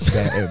row of the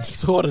stands.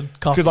 Sort of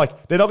Because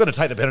like they're not going to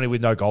take the penalty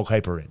with no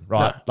goalkeeper in,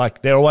 right? No.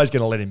 Like they're always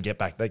going to let him get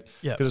back, because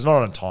Yeah. it's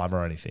not on a time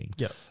or anything.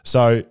 Yeah.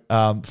 So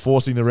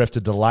forcing the ref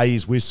to delay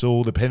his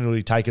whistle, the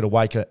penalty taker to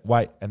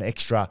wait an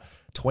extra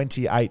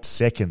 28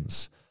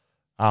 seconds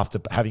after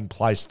having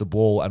placed the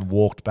ball and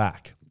walked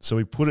back. So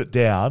we put it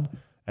down,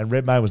 and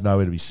Redmayne was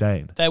nowhere to be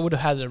seen. They would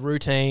have had a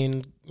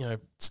routine,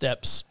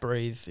 steps,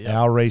 breathe. Yeah.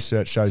 Our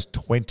research shows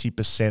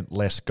 20%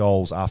 less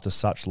goals after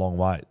such long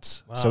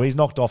waits. So he's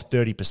knocked off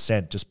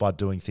 30% just by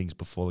doing things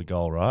before the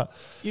goal, right?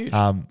 Huge.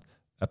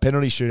 A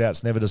penalty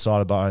shootout's never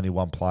decided by only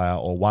one player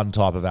or one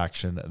type of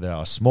action. There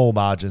are small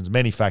margins,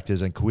 many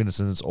factors, and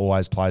coincidence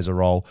always plays a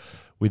role.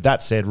 With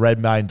that said,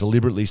 Redmayne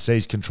deliberately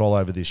seized control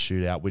over this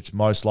shootout, which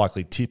most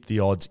likely tipped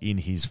the odds in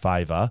his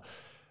favour.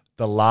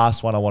 The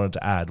last one I wanted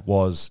to add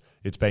was,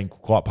 it's been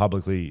quite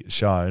publicly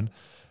shown,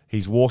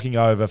 he's walking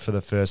over for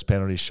the first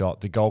penalty shot.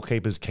 The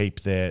goalkeepers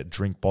keep their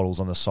drink bottles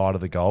on the side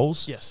of the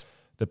goals. Yes.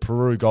 The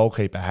Peru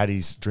goalkeeper had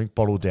his drink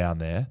bottle down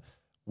there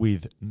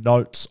with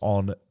notes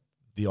on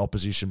the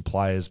opposition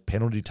players'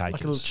 penalty takers.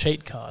 Like a little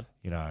cheat card.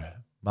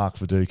 Mark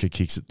Viduka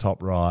kicks it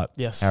top right.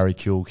 Yes. Harry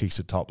Kuehl kicks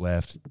it top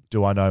left.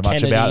 Do I know much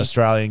Kennedy- about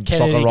Australian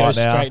Kennedy soccer right goes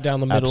now? straight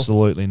down the middle.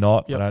 Absolutely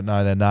not. Yep. I don't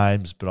know their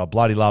names, but I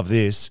bloody love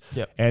this.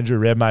 Yep. Andrew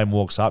Redmayne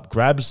walks up,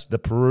 grabs the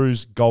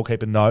Peru's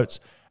goalkeeper notes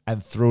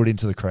and threw it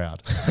into the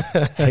crowd.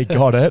 He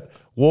got it,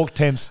 walked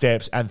 10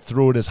 steps and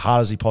threw it as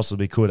hard as he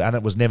possibly could, and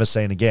it was never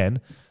seen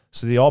again.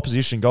 So the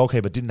opposition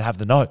goalkeeper didn't have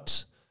the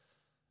notes.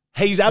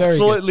 He's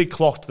absolutely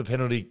clocked the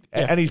penalty,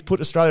 and he's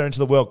put Australia into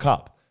the World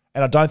Cup.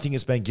 And I don't think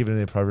it's been given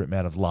the appropriate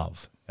amount of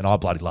love. And I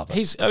bloody love it.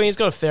 He's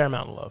got a fair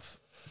amount of love,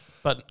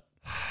 but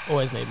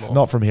always need more.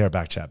 Not from here at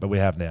Backchat, but we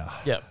have now.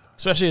 Yeah,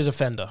 especially a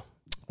defender.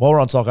 While we're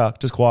on soccer,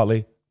 just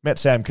quietly, met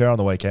Sam Kerr on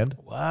the weekend.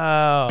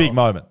 Wow. Big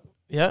moment.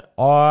 Yeah.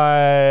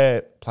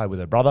 I played with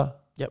her brother,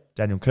 Yep.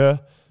 Daniel Kerr.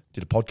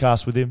 Did a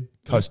podcast with him,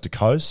 Coast to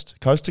Coast.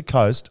 Coast to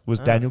Coast was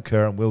Daniel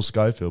Kerr and Will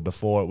Schofield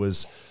before it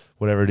was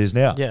whatever it is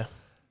now. Yeah.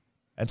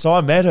 And so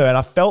I met her and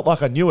I felt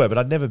like I knew her, but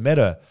I'd never met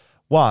her.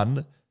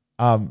 One,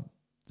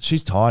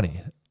 she's tiny.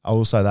 I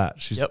will say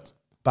that. Yep.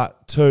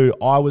 But two,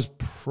 I was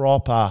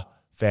proper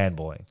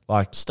fanboying.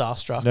 Like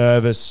Starstruck.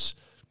 nervous,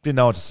 didn't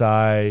know what to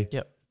say.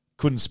 Yep.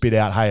 Couldn't spit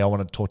out, hey, I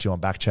want to talk to you on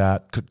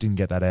Backchat. Didn't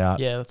get that out.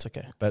 Yeah, that's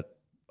okay. But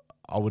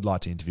I would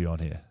like to interview on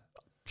here.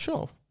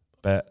 Sure.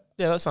 But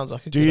Yeah, that sounds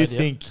like a do good you idea.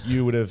 think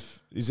you would have?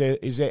 Is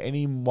there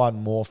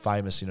anyone more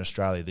famous in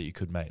Australia that you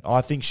could meet?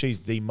 I think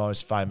she's the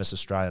most famous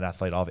Australian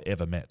athlete I've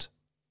ever met,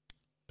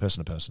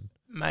 person to person.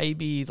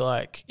 Maybe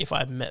like if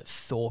I met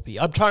Thorpe.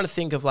 I'm trying to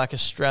think of like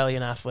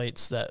Australian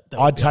athletes that would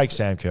I'd be take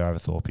Sam Kerr over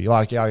Thorpe.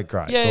 Like, yeah,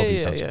 great. Yeah, Thorpe's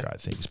yeah, done some yeah.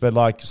 great things, but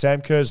like Sam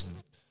Kerr's,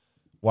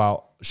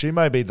 well, she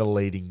may be the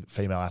leading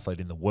female athlete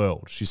in the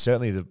world. She's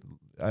certainly the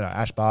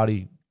Ash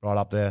Barty right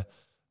up there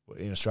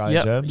in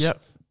Australian terms. Yep.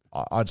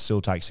 I'd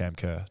still take Sam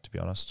Kerr, to be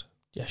honest.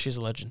 Yeah, she's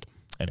a legend.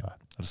 Anyway,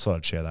 I just thought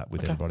I'd share that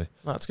with everybody.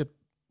 No, that's good.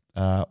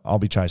 I'll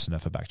be chasing her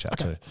for Backchat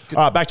too. good.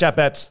 All right, Backchat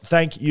bets.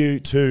 Thank you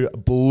to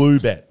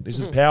Bluebet. This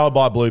is powered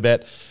by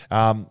Bluebet.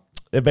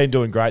 They've been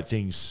doing great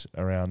things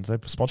around. They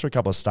sponsor a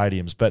couple of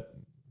stadiums, but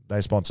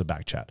they sponsor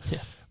Backchat. Yeah.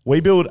 We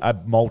build a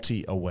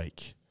multi a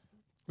week.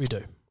 We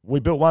do. We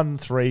built one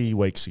 3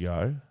 weeks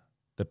ago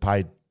that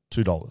paid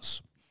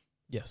 $2.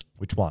 Yes.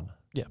 Which one?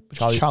 Yeah. Which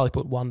Charlie- Charlie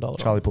put $1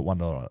 Charlie on. put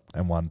 $1 on it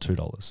and won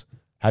 $2.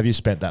 Have you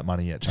spent that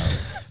money yet, Charlie?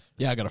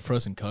 Yeah, I got a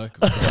frozen Coke.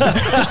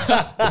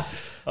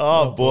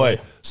 Oh, boy.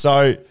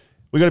 So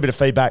we got a bit of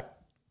feedback.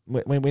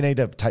 We need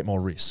to take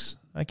more risks.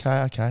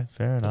 Okay,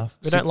 fair enough.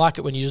 We don't like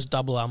it when you just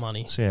double our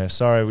money. So yeah,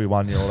 sorry we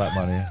won you all that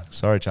money.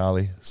 Sorry,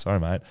 Charlie. Sorry,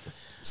 mate.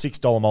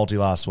 $6 multi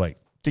last week.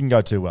 Didn't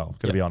go too well,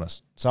 got to Yep. be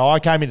honest. So I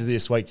came into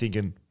this week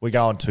thinking we're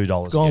going $2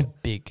 Going again.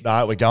 big.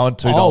 No, we're going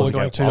 $2 Oh, we're again.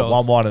 going $2.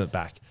 One wine in the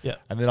back. Yeah.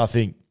 And then I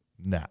think,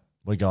 nah,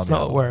 we're going It's the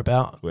not other what we're way.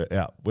 about. We're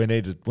out. We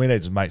need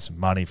to make some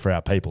money for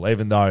our people,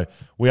 even though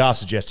we are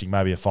suggesting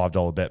maybe a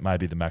 $5 bet,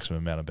 maybe the maximum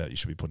amount of bet you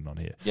should be putting on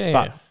here. Yeah,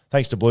 but yeah.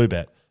 thanks to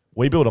Bluebet,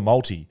 we built a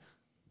multi.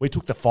 We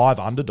took the 5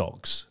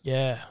 underdogs,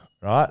 Yeah.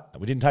 right?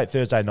 We didn't take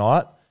Thursday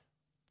night.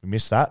 We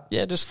missed that.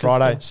 Yeah, just 'cause,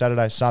 Friday,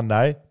 Saturday,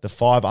 Sunday, the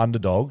 5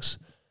 underdogs.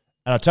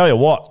 And I tell you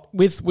what,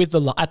 With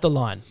the at the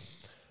line.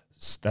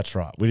 that's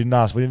right. We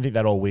didn't think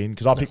they'd all win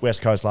because I picked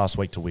West Coast last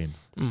week to win,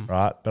 Mm.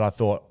 right? But I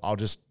thought I'll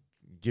just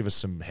give us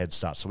some head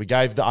start. So we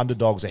gave the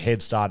underdogs a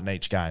head start in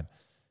each game.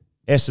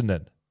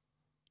 Essendon,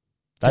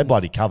 they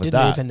bloody covered didn't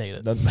that. even need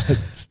it.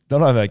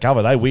 Not only they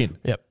cover, they win.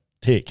 Yep.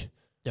 Tick.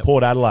 Yep.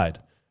 Port Adelaide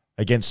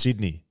against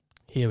Sydney,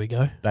 Here we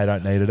go. they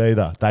don't need it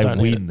either. They Don't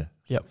need win.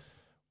 Yep.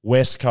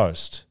 West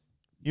Coast.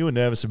 You were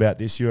nervous about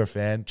this. You're a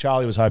fan.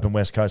 Charlie was hoping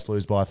West Coast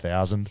lose by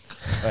 1,000.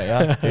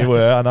 Yeah, you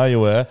were. I know you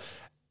were.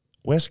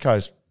 West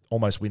Coast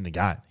almost win the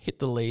game. Hit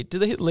the lead. Did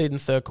they hit the lead in the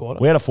third quarter?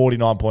 We had a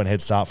 49-point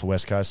head start for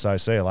West Coast, so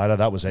see you later.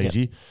 That was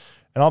easy.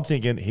 And I'm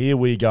thinking, here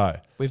we go.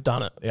 We've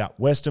done it. Yeah,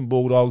 Western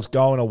Bulldogs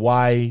going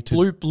away to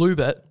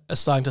Bluebet are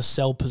starting to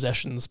sell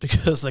possessions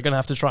because they're going to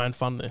have to try and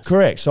fund this.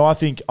 Correct. So I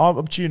think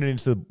I'm tuning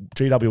into the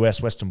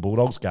GWS Western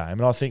Bulldogs game,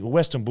 and I think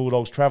Western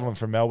Bulldogs travelling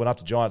from Melbourne up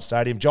to Giants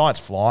Stadium. Giants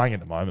flying at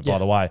the moment, by Yeah.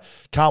 the way.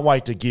 Can't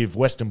wait to give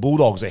Western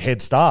Bulldogs a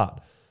head start.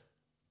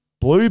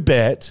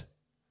 Bluebet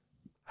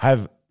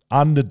have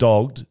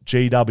underdogged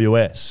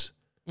GWS,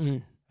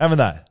 haven't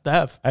they? They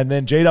have. And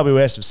then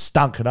GWS have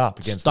stunk it up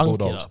against Stunk the it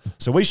Bulldogs. up.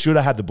 So we should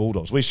have had the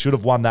Bulldogs. We should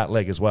have won that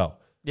leg as well.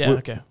 Yeah,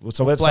 okay.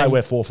 So let's say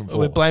we're 4 from 4.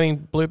 We're blaming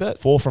Bluebet?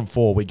 4 from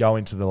 4, we go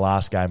into the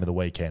last game of the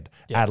weekend.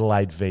 Yep.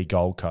 Adelaide v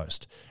Gold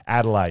Coast.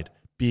 Adelaide,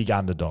 big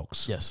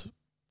underdogs. Yes.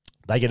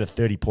 They get a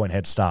 30-point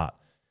head start.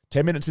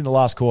 10 minutes in the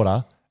last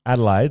quarter,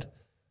 Adelaide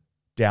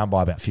down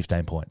by about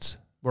 15 points.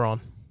 We're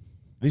on.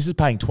 This is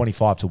paying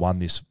 25 to 1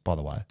 this, by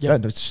the way.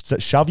 Yep. Don't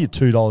shove your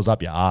 $2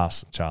 up your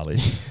ass, Charlie.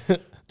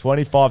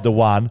 25 to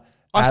 1.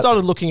 I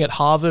started looking at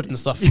Harvard and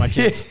stuff for my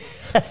kids.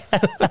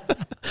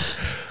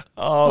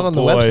 Oh, Not on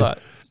the boy. website.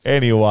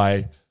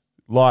 Anyway,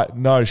 like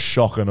no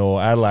shock and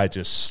awe. Adelaide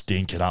just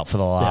stink it up for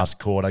the last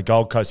quarter.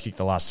 Gold Coast kicked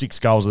the last 6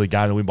 goals of the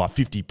game to win by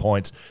 50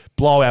 points,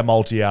 blow our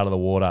multi out of the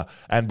water,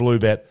 and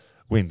Bluebet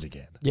wins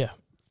again. Yeah.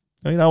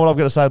 You know what I've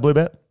got to say to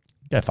Bluebet?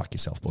 Go fuck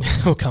yourself,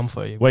 boys. We'll come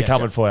for you. We're Yeah,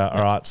 coming Jack. for you.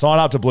 All right. Sign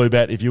up to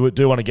Bluebet if you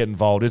do want to get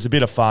involved. It's a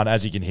bit of fun,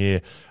 as you can hear.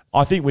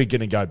 I think we're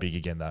going to go big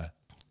again, though.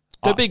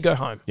 Go big, go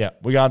home. Yeah,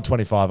 we're going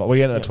 25. We're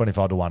getting at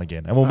 25 to 1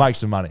 again, and we'll make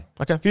some money.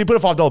 Okay. Can you put a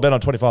 $5 bet on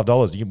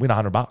 $25? You can win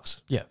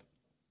 $100. Yeah.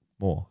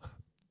 More?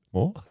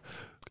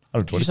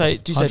 Did you say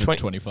 20?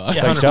 125.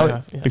 Yeah, Thanks, Charlie.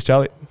 125, yeah. Thanks,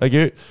 Charlie. Thank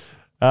you.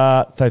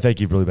 Thank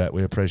you, Bluebet.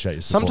 We appreciate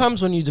your support.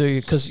 Sometimes when you do,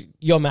 because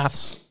your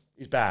maths,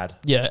 It's bad.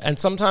 yeah, and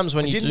sometimes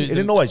when It you didn't, do, it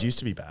didn't always used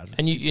to be bad.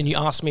 and you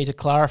ask me to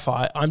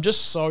clarify, I'm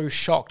just so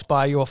shocked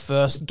by your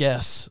first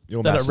guess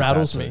Your that maths it is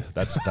rattles bad me.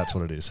 too. That's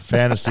what it is.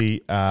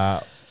 Fantasy.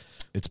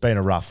 It's been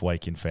a rough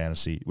week in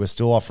fantasy. We're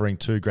still offering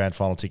 2 grand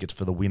final tickets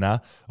for the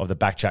winner of the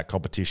Backchat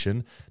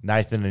competition.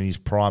 Nathan and his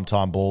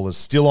primetime ballers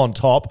still on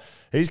top.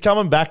 He's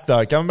coming back,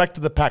 though. Coming back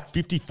to the pack,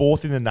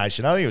 54th in the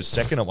nation. I think he was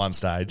second at one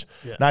stage.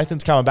 Yeah.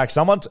 Nathan's coming back.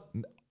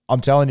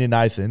 I'm telling you,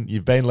 Nathan,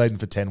 you've been leading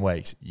for 10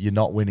 weeks. You're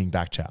not winning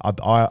back chat.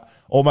 I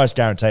almost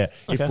guarantee it.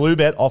 Okay. If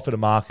Bluebet offered a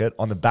market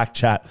on the back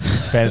chat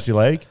fantasy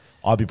league,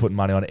 I'd be putting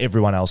money on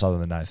everyone else other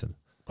than Nathan.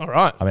 All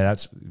right. I mean,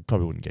 that's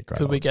probably wouldn't get great.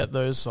 Could we odds. get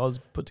those odds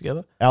put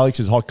together?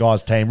 Alex's hot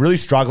guys team really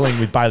struggling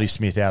with Bailey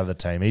Smith out of the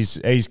team.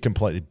 He's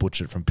completely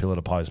butchered from pillar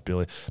to post.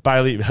 Billy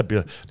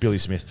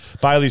Smith.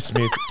 Bailey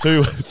Smith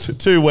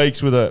 2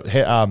 weeks with a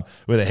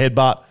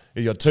headbutt.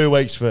 He got 2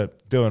 weeks for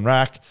doing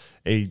rack.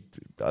 We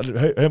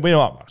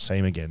don't see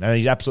him again, and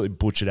he's absolutely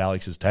butchered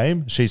Alex's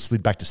team. She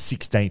slid back to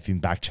 16th in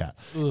back chat,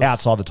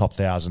 outside the top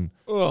 1,000.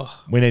 Ugh.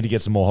 We need to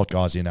get some more hot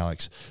guys in,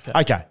 Alex.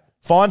 Okay,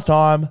 fines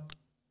time.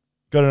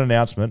 Got an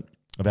announcement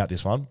about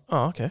this one.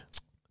 Oh, okay.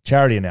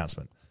 Charity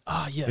announcement.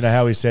 Ah, yes. You know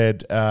how we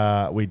said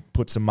we'd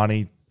put some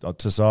money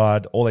to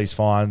side, all these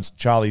fines.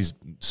 Charlie's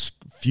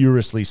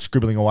furiously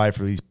scribbling away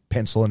for his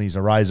pencil and his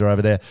eraser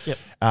over there. Yep.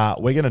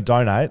 We're going to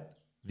donate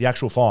the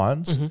actual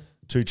fines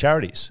to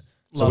charities.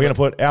 So we're going to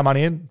put our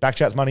money in,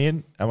 Backchat's money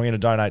in, and we're going to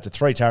donate to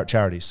 3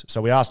 charities.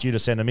 So we asked you to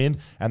send them in,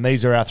 and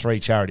these are our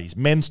 3 charities.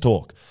 Men's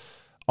Talk.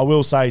 I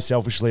will say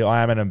selfishly,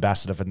 I am an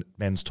ambassador for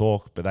Men's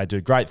Talk, but they do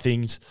great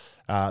things.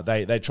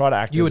 They try to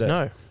act.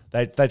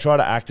 They try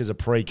to act as a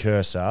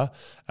precursor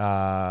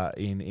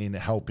in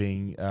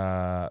helping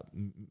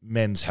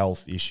men's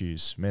health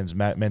issues, men's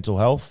mental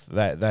health.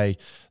 They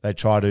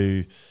try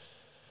to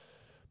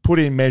put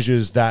in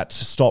measures that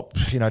stop.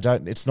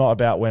 It's not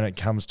about when it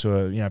comes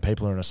to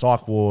people are in a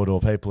psych ward or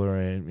people are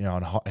in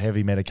on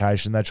heavy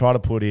medication. They try to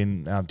put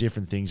in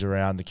different things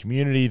around the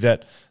community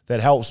that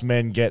helps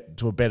men get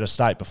to a better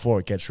state before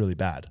it gets really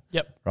bad.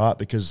 Yep. Right,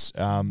 because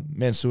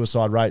men's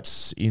suicide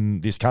rates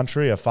in this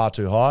country are far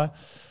too high.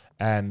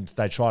 And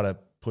they try to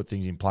put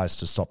things in place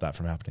to stop that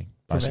from happening,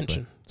 basically.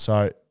 Prevention.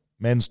 So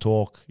Men's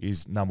Talk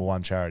is number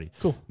 1 charity.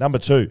 Cool. Number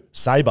 2,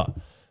 Sabre.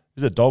 This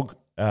is a dog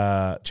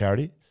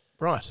charity.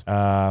 Right.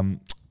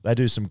 They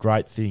do some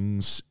great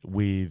things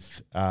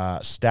with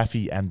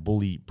Staffy and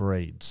Bully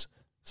breeds.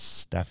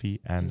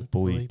 Staffy and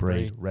Bully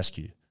breed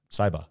rescue.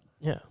 Sabre.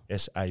 Yeah.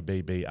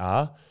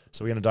 SABBR.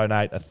 So we're going to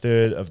donate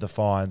 1/3 of the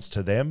fines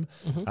to them.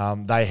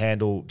 They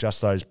handle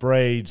just those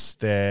breeds.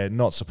 They're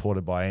not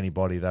supported by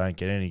anybody. They don't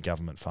get any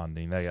government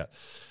funding.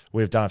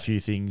 We've done a few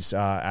things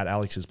at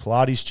Alex's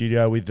Pilates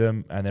studio with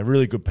them, and they're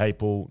really good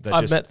people.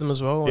 I've met them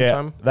as well one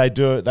time. They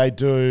do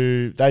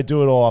it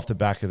all off the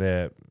back of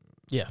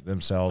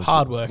themselves.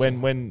 Hard work.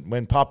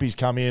 When puppies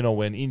come in, or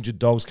when injured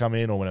dogs come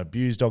in, or when an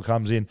abused dog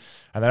comes in,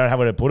 and they don't have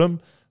where to put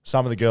them.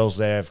 Some of the girls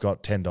there have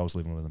got 10 dogs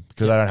living with them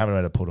because they don't have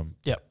anywhere to put them.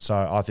 Yep. So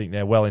I think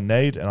they're well in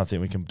need, and I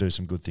think we can do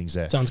some good things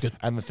there. Sounds good.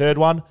 And the third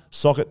one,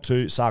 Socket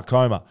to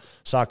Sarcoma.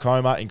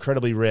 Sarcoma,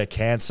 incredibly rare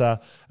cancer.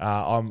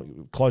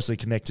 I'm closely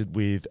connected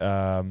with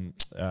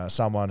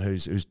someone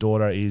whose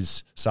daughter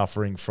is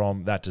suffering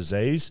from that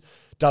disease.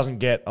 Doesn't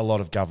get a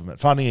lot of government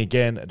funding.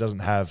 Again, it doesn't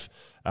have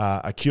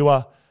a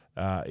cure,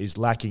 is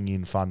lacking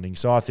in funding.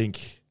 So I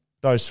think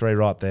those 3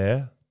 right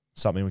there,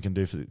 something we can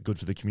do good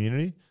for the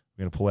community.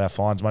 We're going to pull our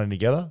fines money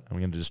together, and we're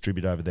going to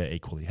distribute over there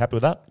equally. Happy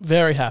with that?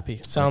 Very happy.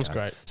 Sounds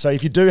great. So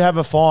if you do have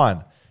a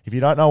fine, if you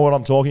don't know what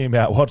I'm talking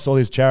about, what's all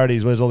these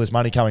charities, where's all this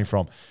money coming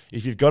from?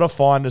 If you've got a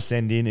fine to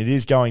send in, it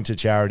is going to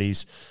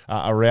charities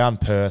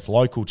around Perth,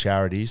 local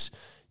charities.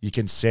 You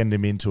can send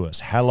them in to us.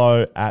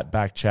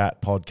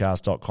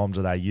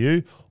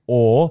 hello@backchatpodcast.com.au,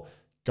 or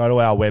go to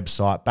our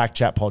website,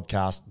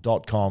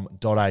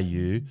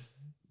 backchatpodcast.com.au.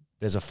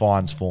 There's a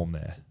fines form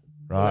there.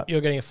 Right.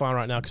 You're getting a fine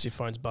right now because your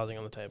phone's buzzing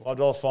on the table.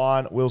 $5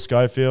 fine, Will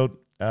Schofield.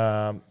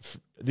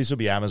 This will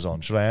be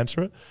Amazon. Should I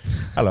answer it?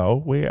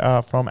 Hello, we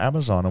are from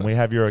Amazon, and we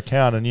have your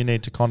account, and you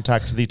need to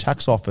contact the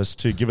tax office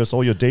to give us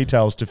all your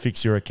details to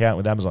fix your account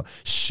with Amazon.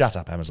 Shut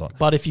up, Amazon.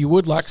 But if you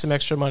would like some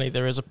extra money,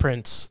 there is a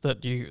prince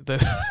that you...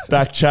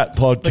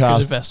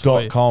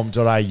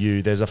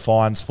 Backchatpodcast.com.au. There's a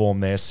fines form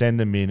there. Send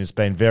them in. It's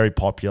been very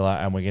popular,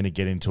 and we're going to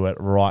get into it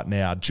right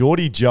now.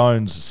 Geordie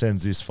Jones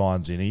sends this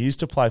fines in. He used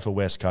to play for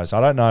West Coast.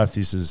 I don't know if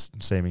this is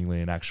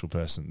seemingly an actual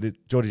person.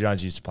 Geordie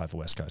Jones used to play for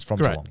West Coast from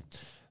Geelong.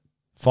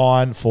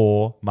 Fine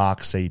for Mark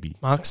Seaby.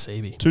 Mark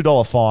Seaby.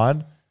 $2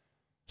 fine,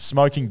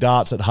 smoking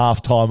darts at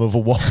halftime of a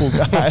waffle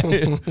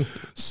game.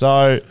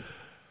 So,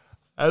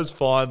 as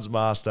fines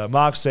master,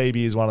 Mark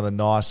Seaby is one of the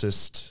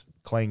nicest,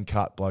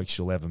 clean-cut blokes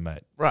you'll ever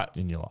meet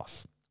in your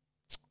life.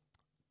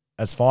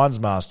 As fines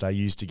master,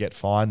 you used to get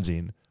fines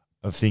in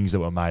of things that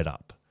were made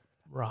up.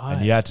 Right.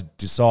 And you had to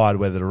decide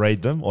whether to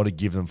read them or to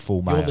give them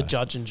full mayo. You're the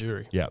judge and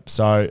jury. Yep.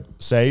 So,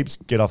 Siebes,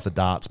 get off the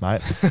darts,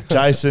 mate.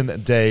 Jason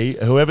D,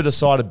 whoever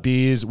decided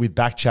beers with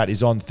Backchat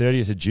is on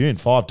 30th of June,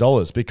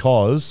 $5,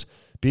 because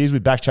beers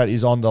with Backchat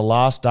is on the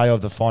last day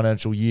of the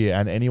financial year,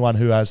 and anyone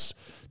who has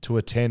to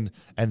attend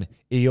an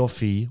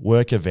EOFI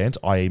work event,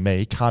 i.e.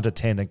 me, can't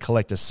attend and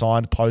collect a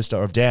signed poster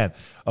of Dan.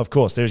 Of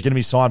course, there's going to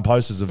be signed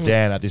posters of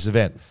Dan at this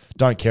event.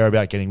 Don't care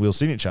about getting Will's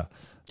signature.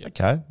 Yep.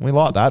 Okay, we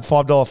like that.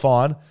 $5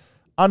 fine.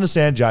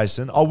 Understand,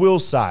 Jason. I will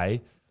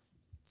say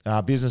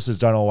businesses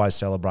don't always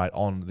celebrate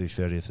on the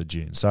 30th of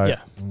June. So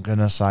I'm going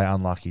to say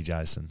unlucky,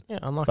 Jason. Yeah,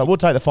 unlucky. But we'll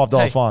take the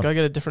 $5 fine. Go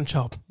get a different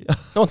job.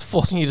 No one's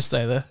forcing you to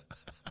stay there.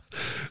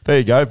 There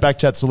you go.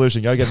 Backchat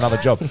solution. Go get another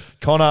job.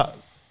 Connor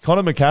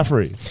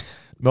McCaffrey,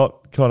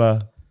 not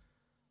Connor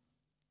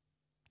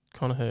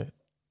who?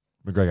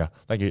 McGregor.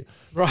 Thank you.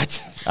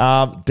 Right.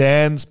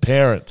 Dan's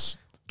parents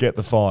get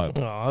the fine.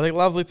 Oh, they're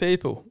lovely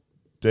people.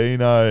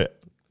 Dino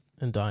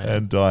And Diane.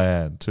 and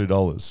Diane,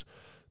 $2.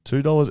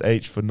 $2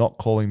 each for not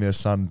calling their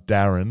son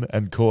Darren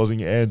and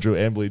causing Andrew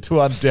Embley to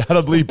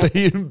undoubtedly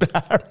be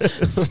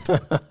embarrassed.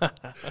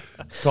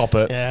 Cop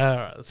it. Yeah, all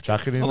right. That's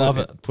Chuck it in. I love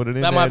there. it. Put it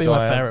in That there, might be my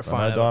Diane. favourite I fine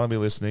know ever. Diane will be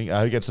listening.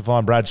 Who gets the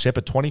fine? Brad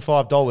Shepherd,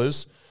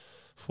 $25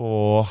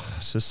 for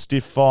it's a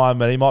stiff fine,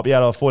 but he might be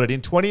able to afford it.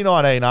 In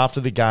 2019, after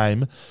the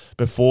game,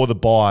 before the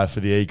bye for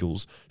the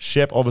Eagles,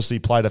 Shep obviously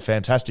played a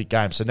fantastic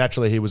game. So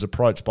naturally, he was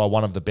approached by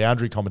one of the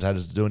boundary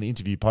commentators to do an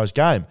interview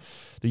post-game.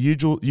 The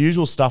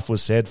usual stuff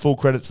was said. Full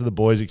credit to the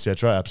boys,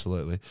 etc.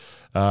 Absolutely.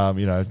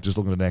 Just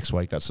looking at next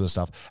week, that sort of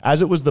stuff.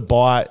 As it was the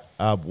bye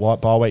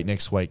week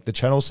next week, the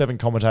Channel 7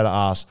 commentator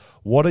asked,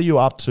 "What are you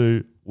up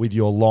to with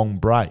your long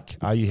break?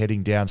 Are you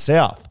heading down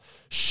south?"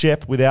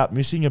 Shep, without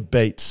missing a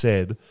beat,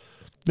 said,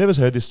 "Never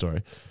heard this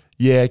story.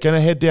 Yeah, going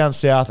to head down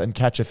south and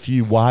catch a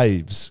few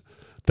waves."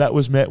 That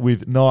was met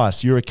with,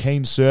 "Nice, you're a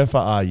keen surfer,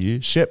 are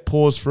you?" Shep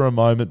paused for a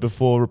moment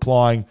before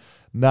replying,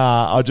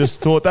 "Nah, I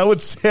just thought that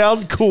would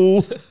sound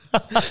cool."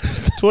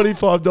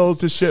 $25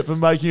 to Shep for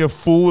making a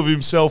fool of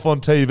himself on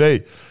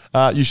TV.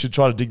 You should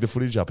try to dig the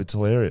footage up. It's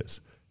hilarious.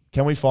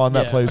 Can we find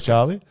that, please,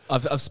 Charlie?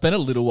 I've spent a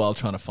little while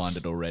trying to find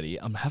it already.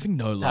 I'm having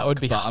no luck. That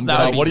would be- but I'm that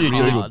gonna would be What do you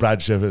really- Google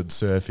Brad Shepherd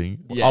surfing?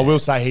 Yeah. I will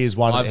say he is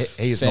one. I've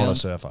He is not a found-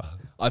 surfer.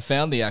 I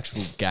found the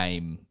actual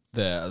game,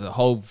 the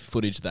whole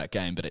footage of that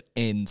game, but it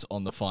ends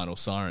on the final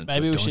siren. Maybe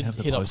so we don't should have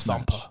the hit up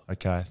post-match. Thumper.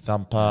 Okay,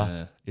 Thumper.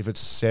 Yeah. If it's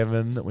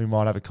 7, we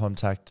might have a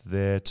contact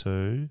there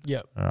too.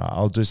 Yep. All right,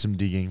 I'll do some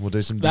digging. We'll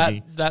do some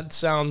digging. That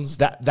sounds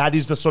That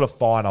is the sort of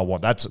fine I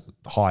want. That's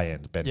high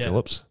end, Ben Yeah.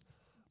 Phillips.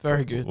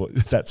 very good. Well,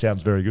 that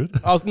sounds very good.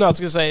 I was going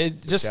to say,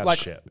 it's just Sounds like...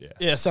 Shep, yeah.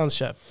 Yeah, sounds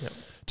Shep. Yep.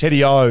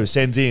 Teddy O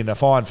sends in a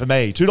fine for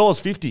me,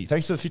 $2.50.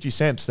 Thanks for the 50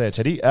 cents there,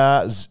 Teddy.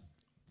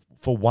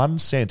 For 1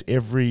 cent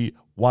every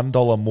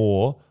 $1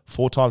 more,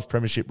 4 times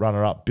premiership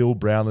runner-up Bill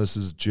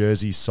Brownless's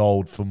jersey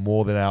sold for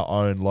more than our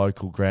own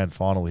local grand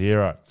final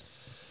hero.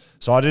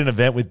 So I did an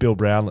event with Bill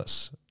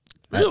Brownless.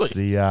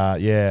 Really? That's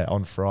the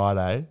on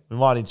Friday. We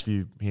might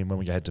interview him when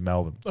we head to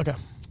Melbourne. Okay.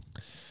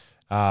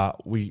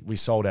 We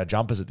sold our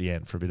jumpers at the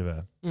end for a bit of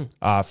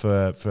a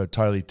for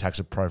totally tax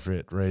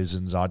appropriate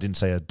reasons. I didn't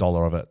say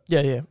 $1 of it,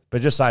 Yeah.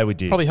 but just say we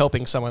did. Probably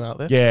helping someone out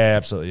there. Yeah,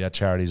 absolutely. Our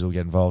charities will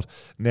get involved.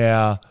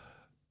 Now,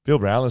 Bill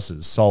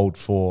Brownless's sold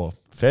for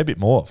a fair bit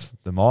more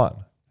than mine.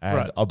 And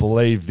Right. I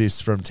believe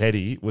this from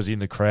Teddy was in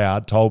the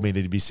crowd, told me that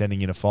he'd be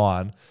sending in a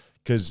fine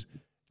because,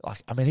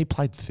 he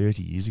played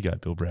 30 years ago,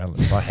 Bill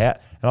Brownless. And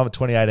I'm a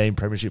 2018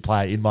 premiership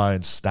player in my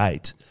own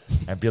state,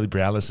 and Billy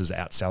Brownless is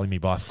outselling me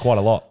by quite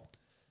a lot.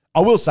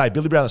 I will say,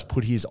 Billy Brownless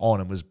put his on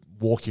and was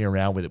walking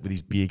around with it with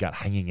his beer gut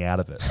hanging out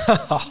of it.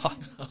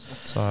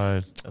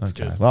 So, okay.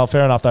 good. Well,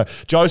 fair enough, though.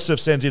 Joseph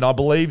sends in, I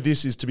believe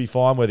this is to be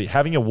fine-worthy.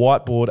 Having a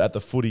whiteboard at the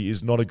footy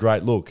is not a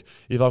great look.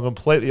 If I'm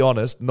completely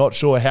honest, not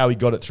sure how he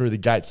got it through the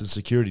gates and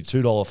security.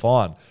 $2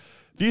 fine. Have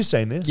you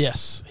seen this?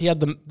 Yes. He had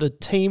the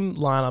team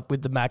lineup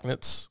with the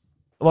magnets.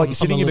 Like on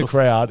sitting the in the little-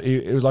 crowd,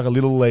 it was like a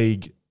little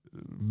league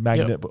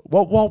magnet. Yep.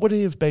 But what would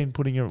he have been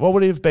putting in? What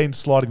would he have been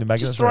sliding the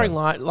magnets Just throwing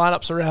around?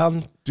 lineups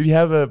around. Did you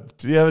have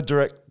a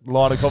direct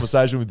line of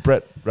conversation with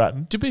Brett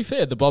Ratton? To be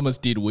fair, the Bombers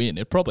did win.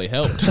 It probably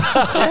helped.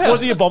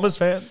 Was he a Bombers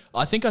fan?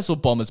 I think I saw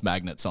Bombers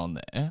magnets on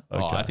there.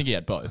 Oh, I think he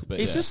had both. But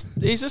He's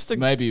just a...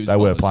 maybe he was They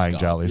were Bombers playing guy.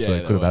 Jolly, so Yeah,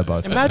 they could have had were.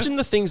 both. Imagine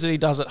the things that he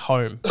does at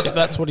home, if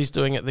that's what he's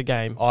doing at the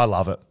game. I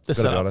love it. The Gotta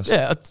be setup. honest.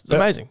 Yeah, it's But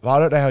amazing. I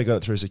don't know how he got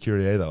it through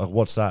security either. Like,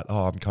 what's that?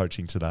 Oh, I'm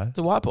coaching today.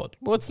 The whiteboard.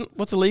 What's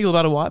illegal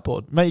about a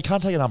whiteboard? Mate, you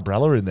can't take an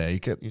umbrella in there. We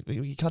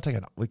can't take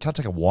a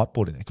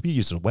whiteboard in there. It could be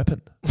used as a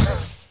weapon.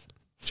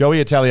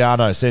 Joey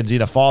Italiano sends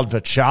in a fine for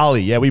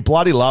Charlie. Yeah, we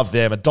bloody love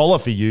them.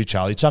 $1 for you,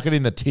 Charlie. Chuck it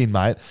in the tin,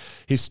 mate.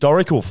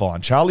 Historical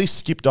fine. Charlie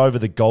skipped over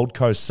the Gold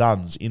Coast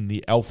Suns in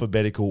the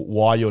alphabetical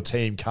why your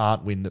team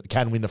can win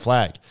the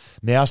flag.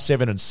 Now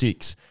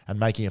 7-6 and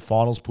making a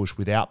finals push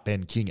without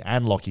Ben King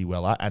and Lockie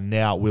Weller and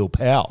now Will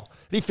Powell. How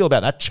do you feel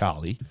about that,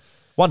 Charlie?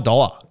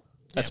 $1.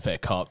 That's fair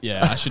cop.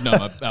 Yeah, I should know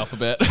my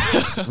alphabet.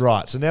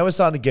 Right, so now we're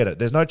starting to get it.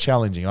 There's no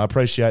challenging. I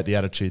appreciate the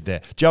attitude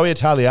there. Joey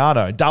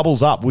Italiano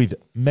doubles up with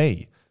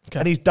me. Okay.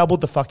 And he's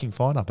doubled the fucking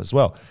fine up as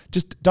well.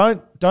 Just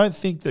don't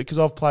think that because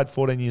I've played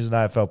 14 years as an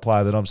AFL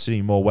player that I'm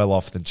sitting more well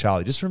off than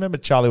Charlie. Just remember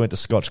Charlie went to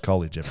Scotch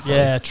College. Everybody.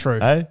 Yeah, true.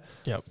 Hey?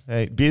 Yep.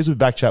 Hey, Beers with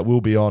Backchat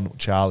will be on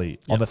Charlie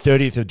on the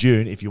 30th of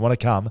June. If you want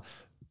to come,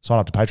 sign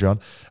up to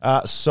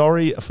Patreon.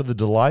 Sorry for the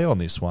delay on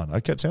this one.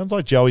 Okay, it sounds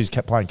like Joey's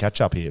kept playing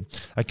catch-up here.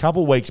 A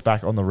couple weeks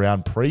back on the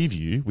round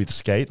preview with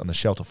Skate on the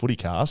Shelter Footy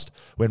Cast,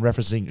 when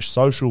referencing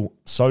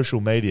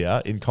social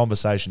media in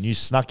conversation, you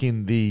snuck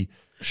in the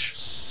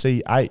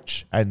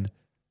CH and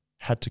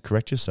had to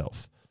correct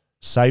yourself.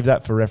 Save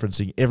that for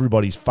referencing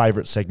everybody's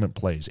favourite segment,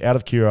 please. Out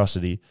of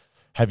curiosity,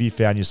 have you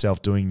found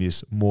yourself doing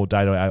this more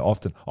day-to-day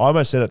often? I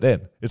almost said it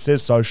then. It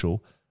says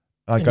social.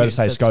 I go to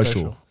say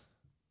social.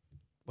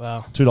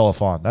 Wow. $2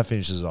 fine. That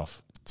finishes it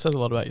off. Says a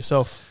lot about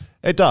yourself.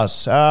 It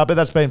does, but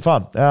that's been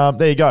fun.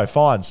 There you go.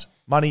 Fines.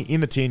 Money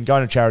in the tin,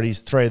 going to charities,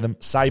 3 of them.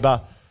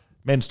 Sabre,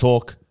 Men's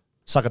Talk,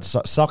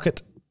 Suck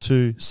It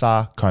to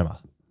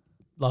Sarcoma.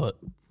 Love it.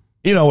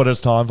 You know what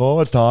it's time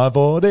for? It's time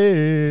for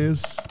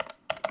this.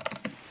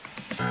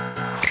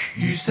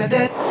 You said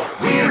it,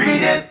 we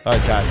read it.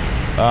 Okay,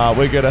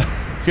 we're gonna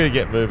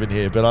get moving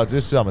here, but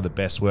this is some of the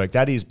best work.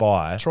 That is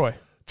by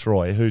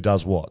Troy, who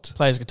does what?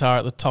 Plays guitar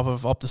at the top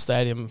of Optus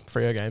Stadium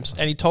Freo games.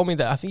 And he told me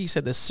that, I think he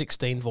said there's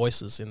 16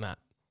 voices in that.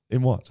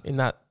 In what? In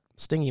that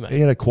stingy, mate. He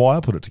had a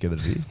choir put it together,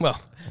 did he? Well,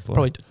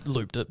 probably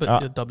looped it,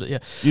 but dubbed it, yeah.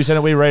 You send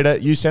it, we read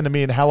it. You send them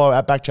in,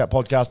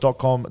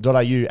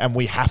 hello@backchatpodcast.com.au, and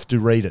we have to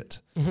read it.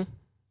 Mm-hmm.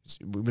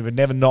 We've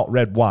never not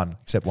read one,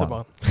 except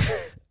one.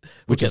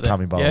 Which is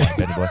coming, by the way,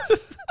 Benny Boy.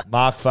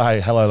 Mark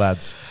Fay, hello,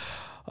 lads.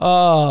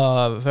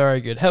 Oh, very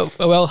good.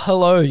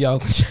 Hello,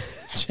 young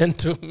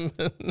gentlemen.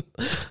 I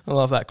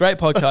love that. Great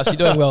podcast. You're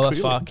doing well thus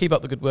far. Keep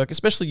up the good work,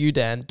 especially you,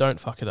 Dan. Don't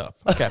fuck it up.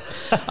 Okay.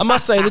 I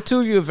must say, the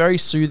two of you are very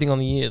soothing on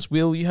the ears.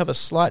 Will, you have a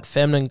slight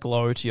feminine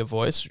glow to your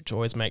voice, which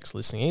always makes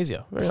listening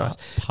easier. Very nice.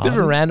 Bit of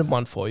a random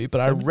one for you,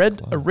 but I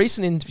read a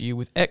recent interview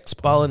with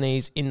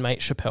ex-Balinese inmate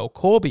Chappelle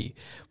Corby.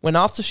 When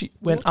asked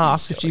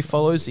if she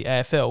follows the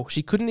AFL,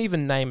 she couldn't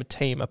even name a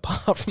team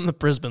apart from the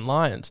Brisbane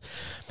Lions.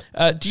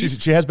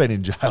 She has been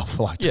in jail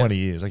for like 20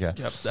 years. Okay.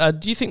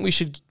 Yep. Do you think we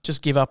should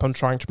just give up on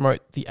trying to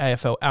promote the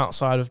AFL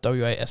outside of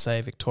WA,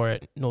 SA, Victoria,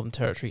 Northern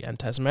Territory and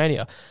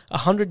Tasmania?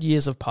 100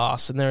 years have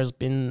passed and there has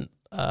been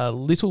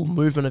little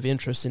movement of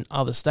interest in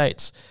other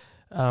states.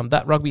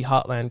 That rugby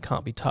heartland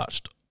can't be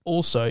touched.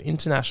 Also,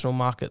 international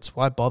markets,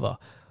 why bother?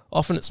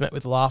 Often it's met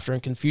with laughter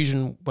and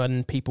confusion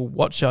when people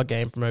watch our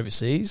game from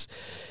overseas.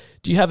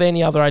 Do you have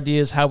any other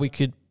ideas how we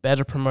could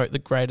better promote the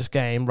greatest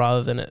game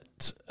rather than it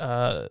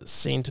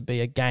seen to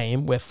be a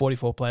game where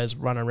 44 players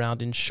run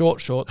around in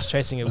short shorts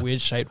chasing a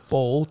weird-shaped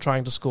ball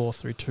trying to score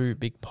through 2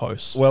 big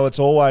posts? Well, it's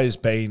always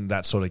been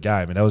that sort of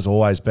game, and it has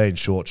always been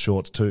short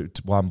shorts,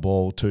 1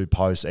 ball, 2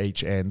 posts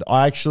each end.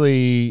 I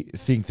actually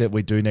think that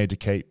we do need to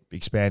keep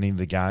expanding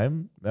the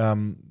game.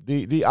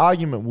 The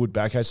argument would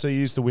be, okay, so you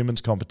use the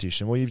women's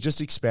competition. Well, you've just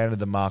expanded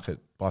the market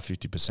by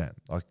 50%,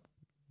 like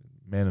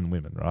men and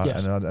women, right?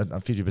 Yes. And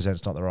 50%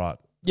 is not the right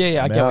Yeah, I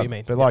amount, get what you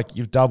mean. But like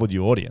you've doubled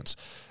your audience.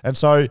 And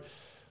so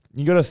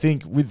you got to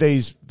think with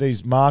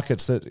these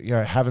markets that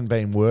haven't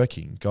been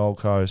working, Gold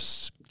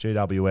Coast,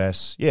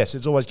 GWS, yes,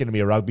 it's always going to be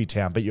a rugby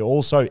town, but you're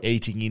also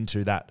eating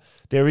into that.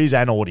 There is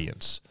an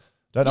audience.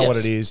 Don't know what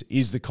it is.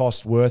 Is the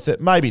cost worth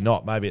it? Maybe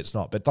not. Maybe it's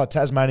not. But like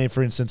Tasmania,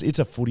 for instance, it's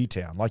a footy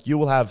town. Like you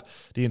will have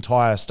the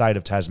entire state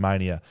of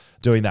Tasmania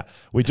doing that.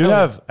 We do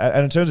have,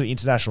 and in terms of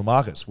international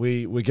markets,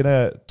 we're going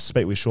to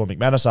speak with Sean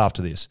McManus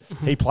after this.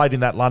 He played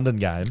in that London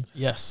game.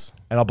 Yes.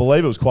 And I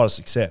believe it was quite a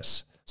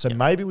success. So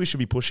maybe we should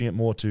be pushing it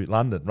more to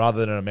London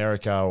rather than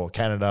America or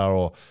Canada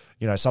or,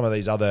 some of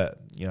these other,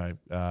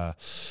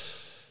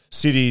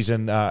 cities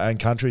and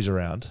countries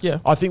around. Yeah.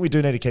 I think we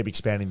do need to keep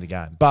expanding the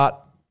game.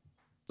 But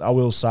I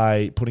will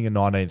say, putting a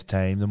 19th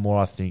team, the more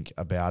I think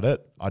about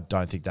it, I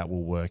don't think that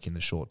will work in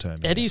the short term.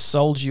 Eddie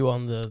sold you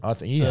on the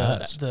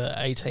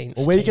 18th.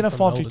 Well, where are you going to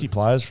find 50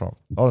 players from,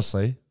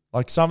 honestly?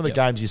 Like some of the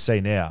games you see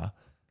now,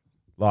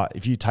 like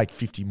if you take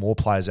 50 more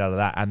players out of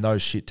that and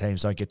those shit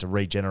teams don't get to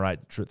regenerate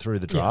through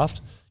the draft,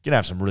 you're going to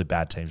have some really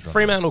bad teams.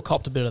 Fremantle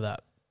copped a bit of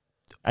that.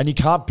 And you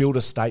can't build a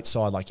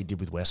stateside like you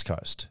did with West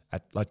Coast.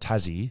 Like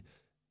Tassie,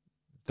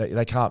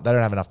 they can't. They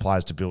don't have enough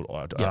players to build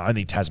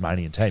only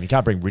Tasmanian team. You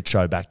can't bring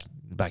Richo back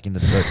into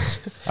the boots.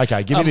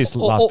 Okay, give me this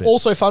last bit.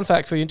 Also, fun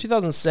fact for you, in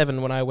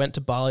 2007, when I went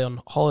to Bali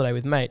on holiday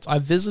with mates, I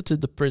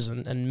visited the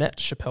prison and met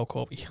Chappelle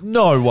Corby.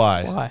 No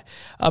way. Why?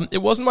 It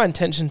wasn't my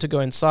intention to go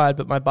inside,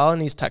 but my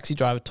Balinese taxi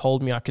driver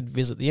told me I could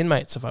visit the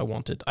inmates if I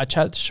wanted. I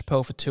chatted to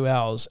Chappelle for 2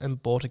 hours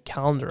and bought a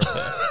calendar of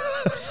her.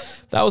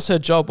 That was her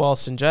job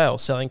whilst in jail,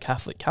 selling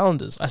Catholic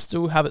calendars. I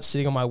still have it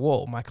sitting on my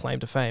wall, my claim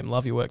to fame.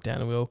 Love your work,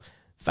 Dan and Will.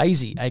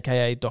 Fazy,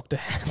 a.k.a. Dr.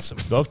 Handsome.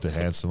 Dr.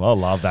 Handsome. I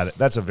love that.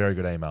 That's a very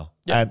good email.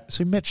 Yep. And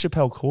so he met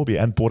Chappelle Corby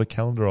and bought a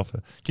calendar off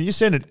her. Can you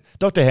send it?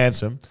 Dr.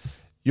 Handsome,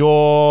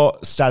 your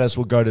status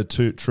will go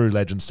to true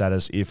legend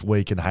status if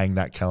we can hang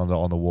that calendar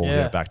on the wall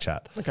here at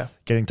Backchat. Okay.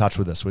 Get in touch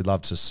with us. We'd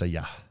love to see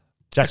ya.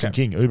 Jackson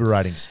King, Uber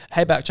ratings.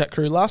 Hey, Backchat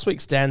crew. Last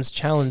week's Dan's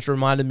challenge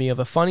reminded me of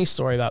a funny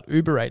story about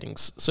Uber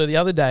ratings. So the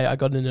other day, I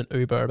got in an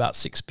Uber about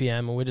 6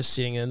 p.m. and we're just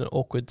sitting in an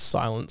awkward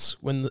silence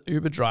when the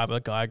Uber driver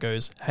guy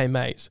goes, "Hey,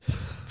 mate,"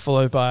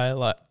 followed by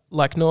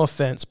like no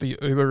offense, but your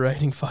Uber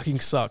rating fucking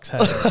sucks, hey?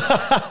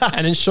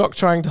 And in shock,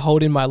 trying to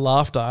hold in my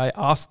laughter, I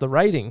asked the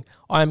rating.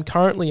 I am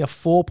currently a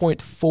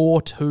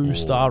 4.42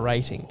 star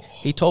rating.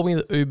 He told me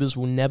that Ubers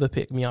will never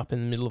pick me up in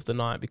the middle of the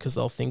night because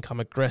they'll think I'm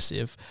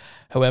aggressive.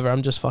 However,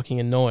 I'm just fucking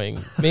annoying.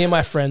 Me and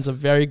my friends are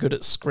very good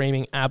at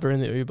screaming ABBA in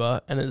the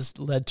Uber, and it has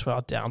led to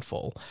our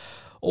downfall.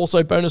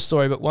 Also, bonus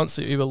story, but once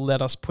the Uber let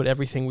us put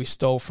everything we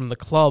stole from the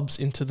clubs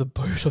into the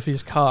boot of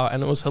his car,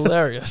 and it was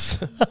hilarious.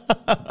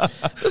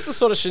 This is the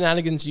sort of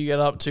shenanigans you get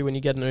up to when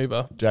you get an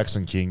Uber.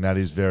 Jackson King, that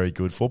is very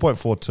good.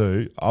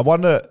 4.42. I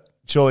wonder,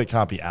 surely it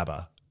can't be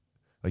ABBA.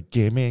 Like,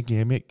 gimme.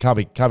 Can't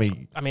be.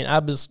 I mean,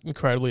 Ab is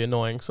incredibly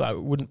annoying, so I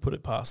wouldn't put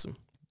it past him.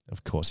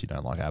 Of course you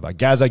don't like Abba.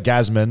 Gazza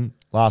Gazman,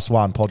 last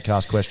one,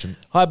 podcast question.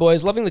 Hi,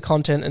 boys. Loving the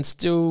content and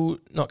still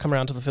not come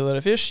around to the fillet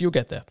of fish. You'll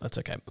get there. That's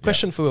okay.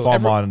 Question for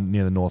Find mine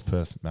near the North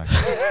Perth, Mac.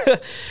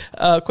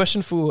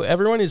 Question for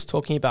everyone is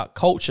talking about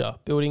culture,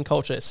 building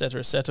culture,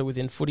 etc.,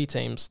 within footy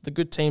teams. The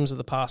good teams of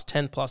the past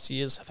 10 plus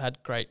years have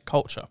had great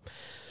culture.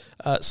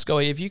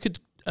 Scully, if you could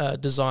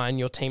design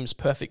your team's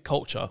perfect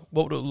culture,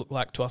 what would it look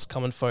like to us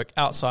common folk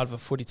outside of a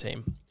footy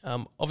team?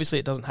 Obviously,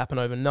 it doesn't happen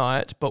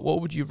overnight, but what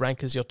would you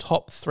rank as your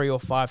top 3 or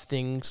 5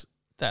 things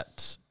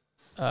that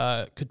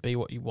could be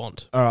what you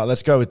want? All right,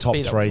 let's go with top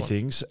 3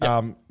 things.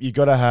 Yep. You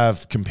got to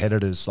have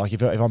competitors. Like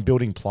if I'm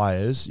building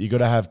players, you got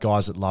to have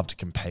guys that love to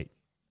compete.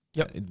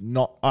 Yep.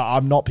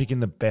 I'm not picking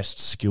the best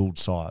skilled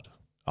side.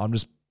 I'm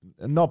just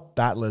not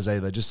battlers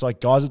either. Just like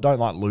guys that don't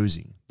like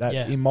losing.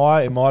 In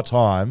my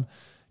time,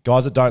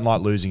 guys that don't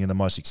like losing are the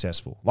most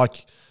successful.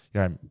 Like,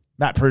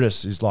 Matt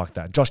Prudis is like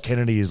that. Josh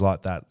Kennedy is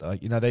like that.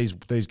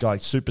 These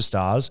guys,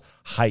 superstars,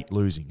 hate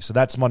losing. So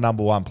that's my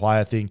number 1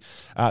 player thing.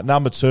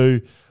 Number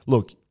 2,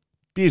 look,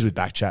 Beers with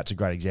Backchat's a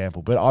great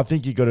example, but I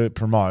think you got to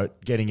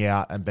promote getting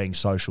out and being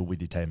social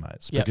with your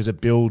teammates because it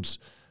builds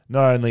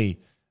not only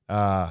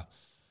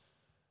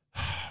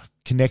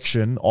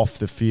connection off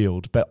the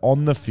field, but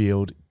on the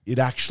field, it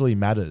actually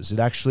matters. It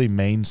actually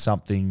means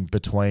something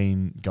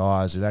between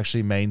guys. It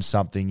actually means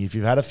something if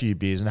you've had a few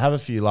beers and have a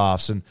few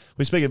laughs. And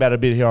we're speaking about it a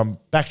bit here on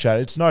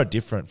Backchat. It's no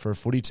different for a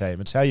footy team.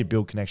 It's how you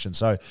build connection.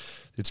 So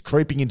it's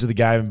creeping into the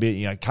game a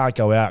bit. Can't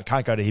go out,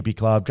 can't go to hippie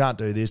club, can't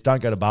do this,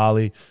 don't go to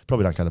Bali.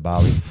 Probably don't go to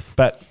Bali.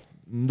 But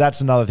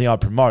that's another thing I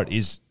promote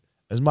is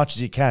as much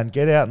as you can,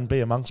 get out and be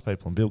amongst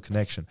people and build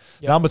connection.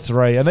 Yep. Number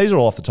 3, and these are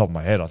all off the top of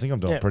my head. I think I'm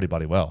doing pretty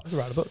bloody well.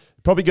 Right about.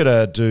 Probably got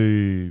to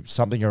do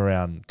something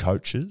around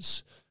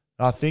coaches.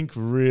 I think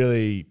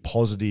really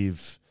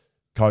positive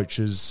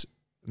coaches,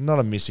 not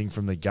a missing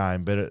from the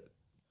game, but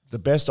the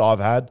best I've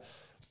had,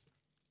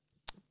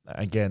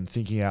 again,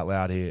 thinking out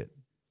loud here,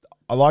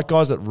 I like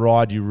guys that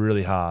ride you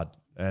really hard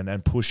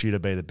and push you to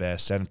be the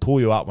best and pull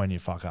you up when you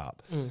fuck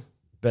up.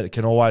 But it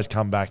can always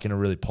come back in a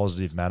really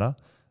positive manner.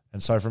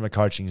 And so from a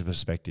coaching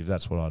perspective,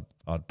 that's what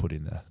I'd put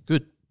in there.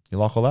 Good. You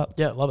like all that?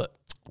 Yeah, love it.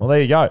 Well,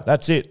 there you go.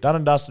 That's it. Done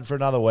and dusted for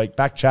another week.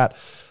 Backchat.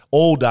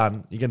 All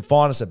done. You can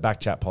find us at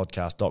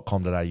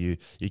backchatpodcast.com.au.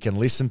 You can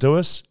listen to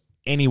us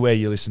anywhere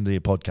you listen to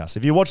your podcast.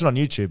 If you're watching on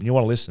YouTube and you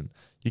want to listen,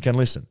 you can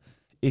listen.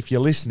 If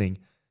you're listening,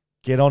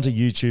 get onto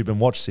YouTube and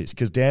watch this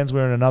because Dan's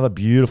wearing another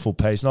beautiful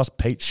piece, nice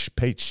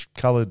peach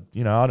coloured,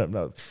 I don't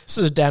know. This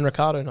is a Dan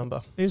Ricardo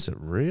number. Is it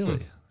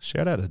really?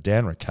 Shout out to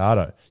Dan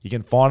Ricardo. You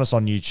can find us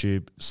on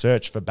YouTube,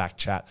 search for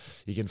Backchat.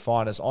 You can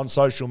find us on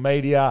social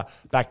media,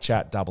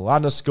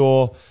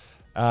 Backchat_.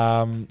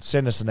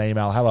 Send us an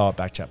email,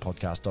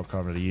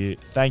 hello@backchatpodcast.com.au.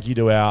 Thank you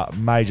to our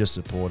major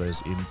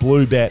supporters in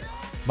Bluebet,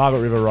 Margaret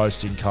River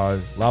Roasting Co.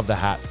 Love the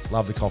hat,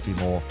 love the coffee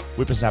more,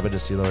 Whippersnapper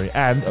Distillery,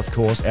 and of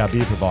course our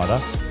beer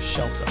provider,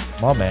 Shelter.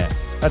 My man.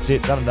 That's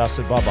it. Done and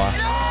dusted.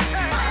 Bye-bye.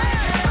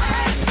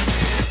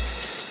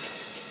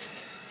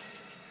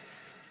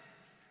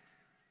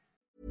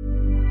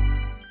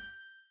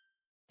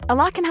 A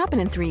lot can happen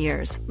in 3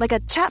 years, like a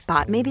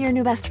chatbot may be your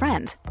new best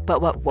friend.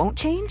 But what won't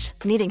change?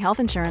 Needing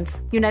health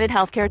insurance. United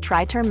Healthcare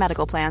Tri-Term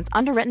Medical Plans,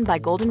 underwritten by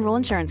Golden Rule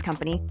Insurance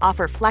Company,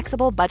 offer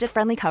flexible,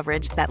 budget-friendly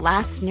coverage that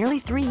lasts nearly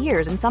 3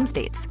 years in some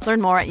states.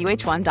 Learn more at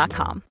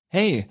uh1.com.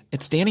 Hey,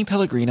 it's Danny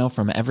Pellegrino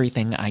from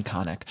Everything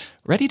Iconic.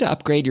 Ready to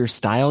upgrade your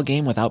style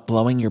game without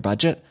blowing your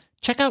budget?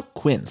 Check out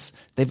Quince.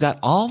 They've got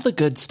all the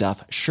good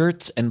stuff,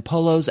 shirts and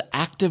polos,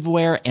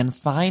 activewear, and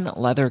fine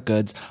leather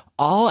goods,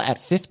 all at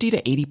 50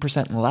 to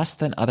 80% less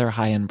than other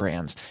high-end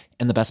brands.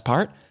 And the best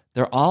part?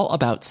 They're all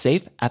about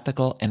safe,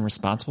 ethical, and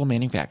responsible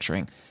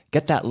manufacturing.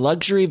 Get that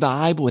luxury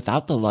vibe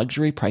without the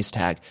luxury price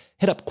tag.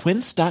 Hit up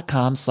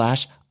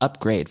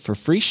quince.com/upgrade for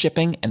free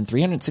shipping and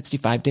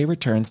 365-day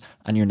returns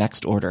on your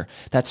next order.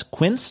 That's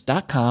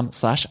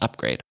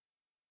quince.com/upgrade.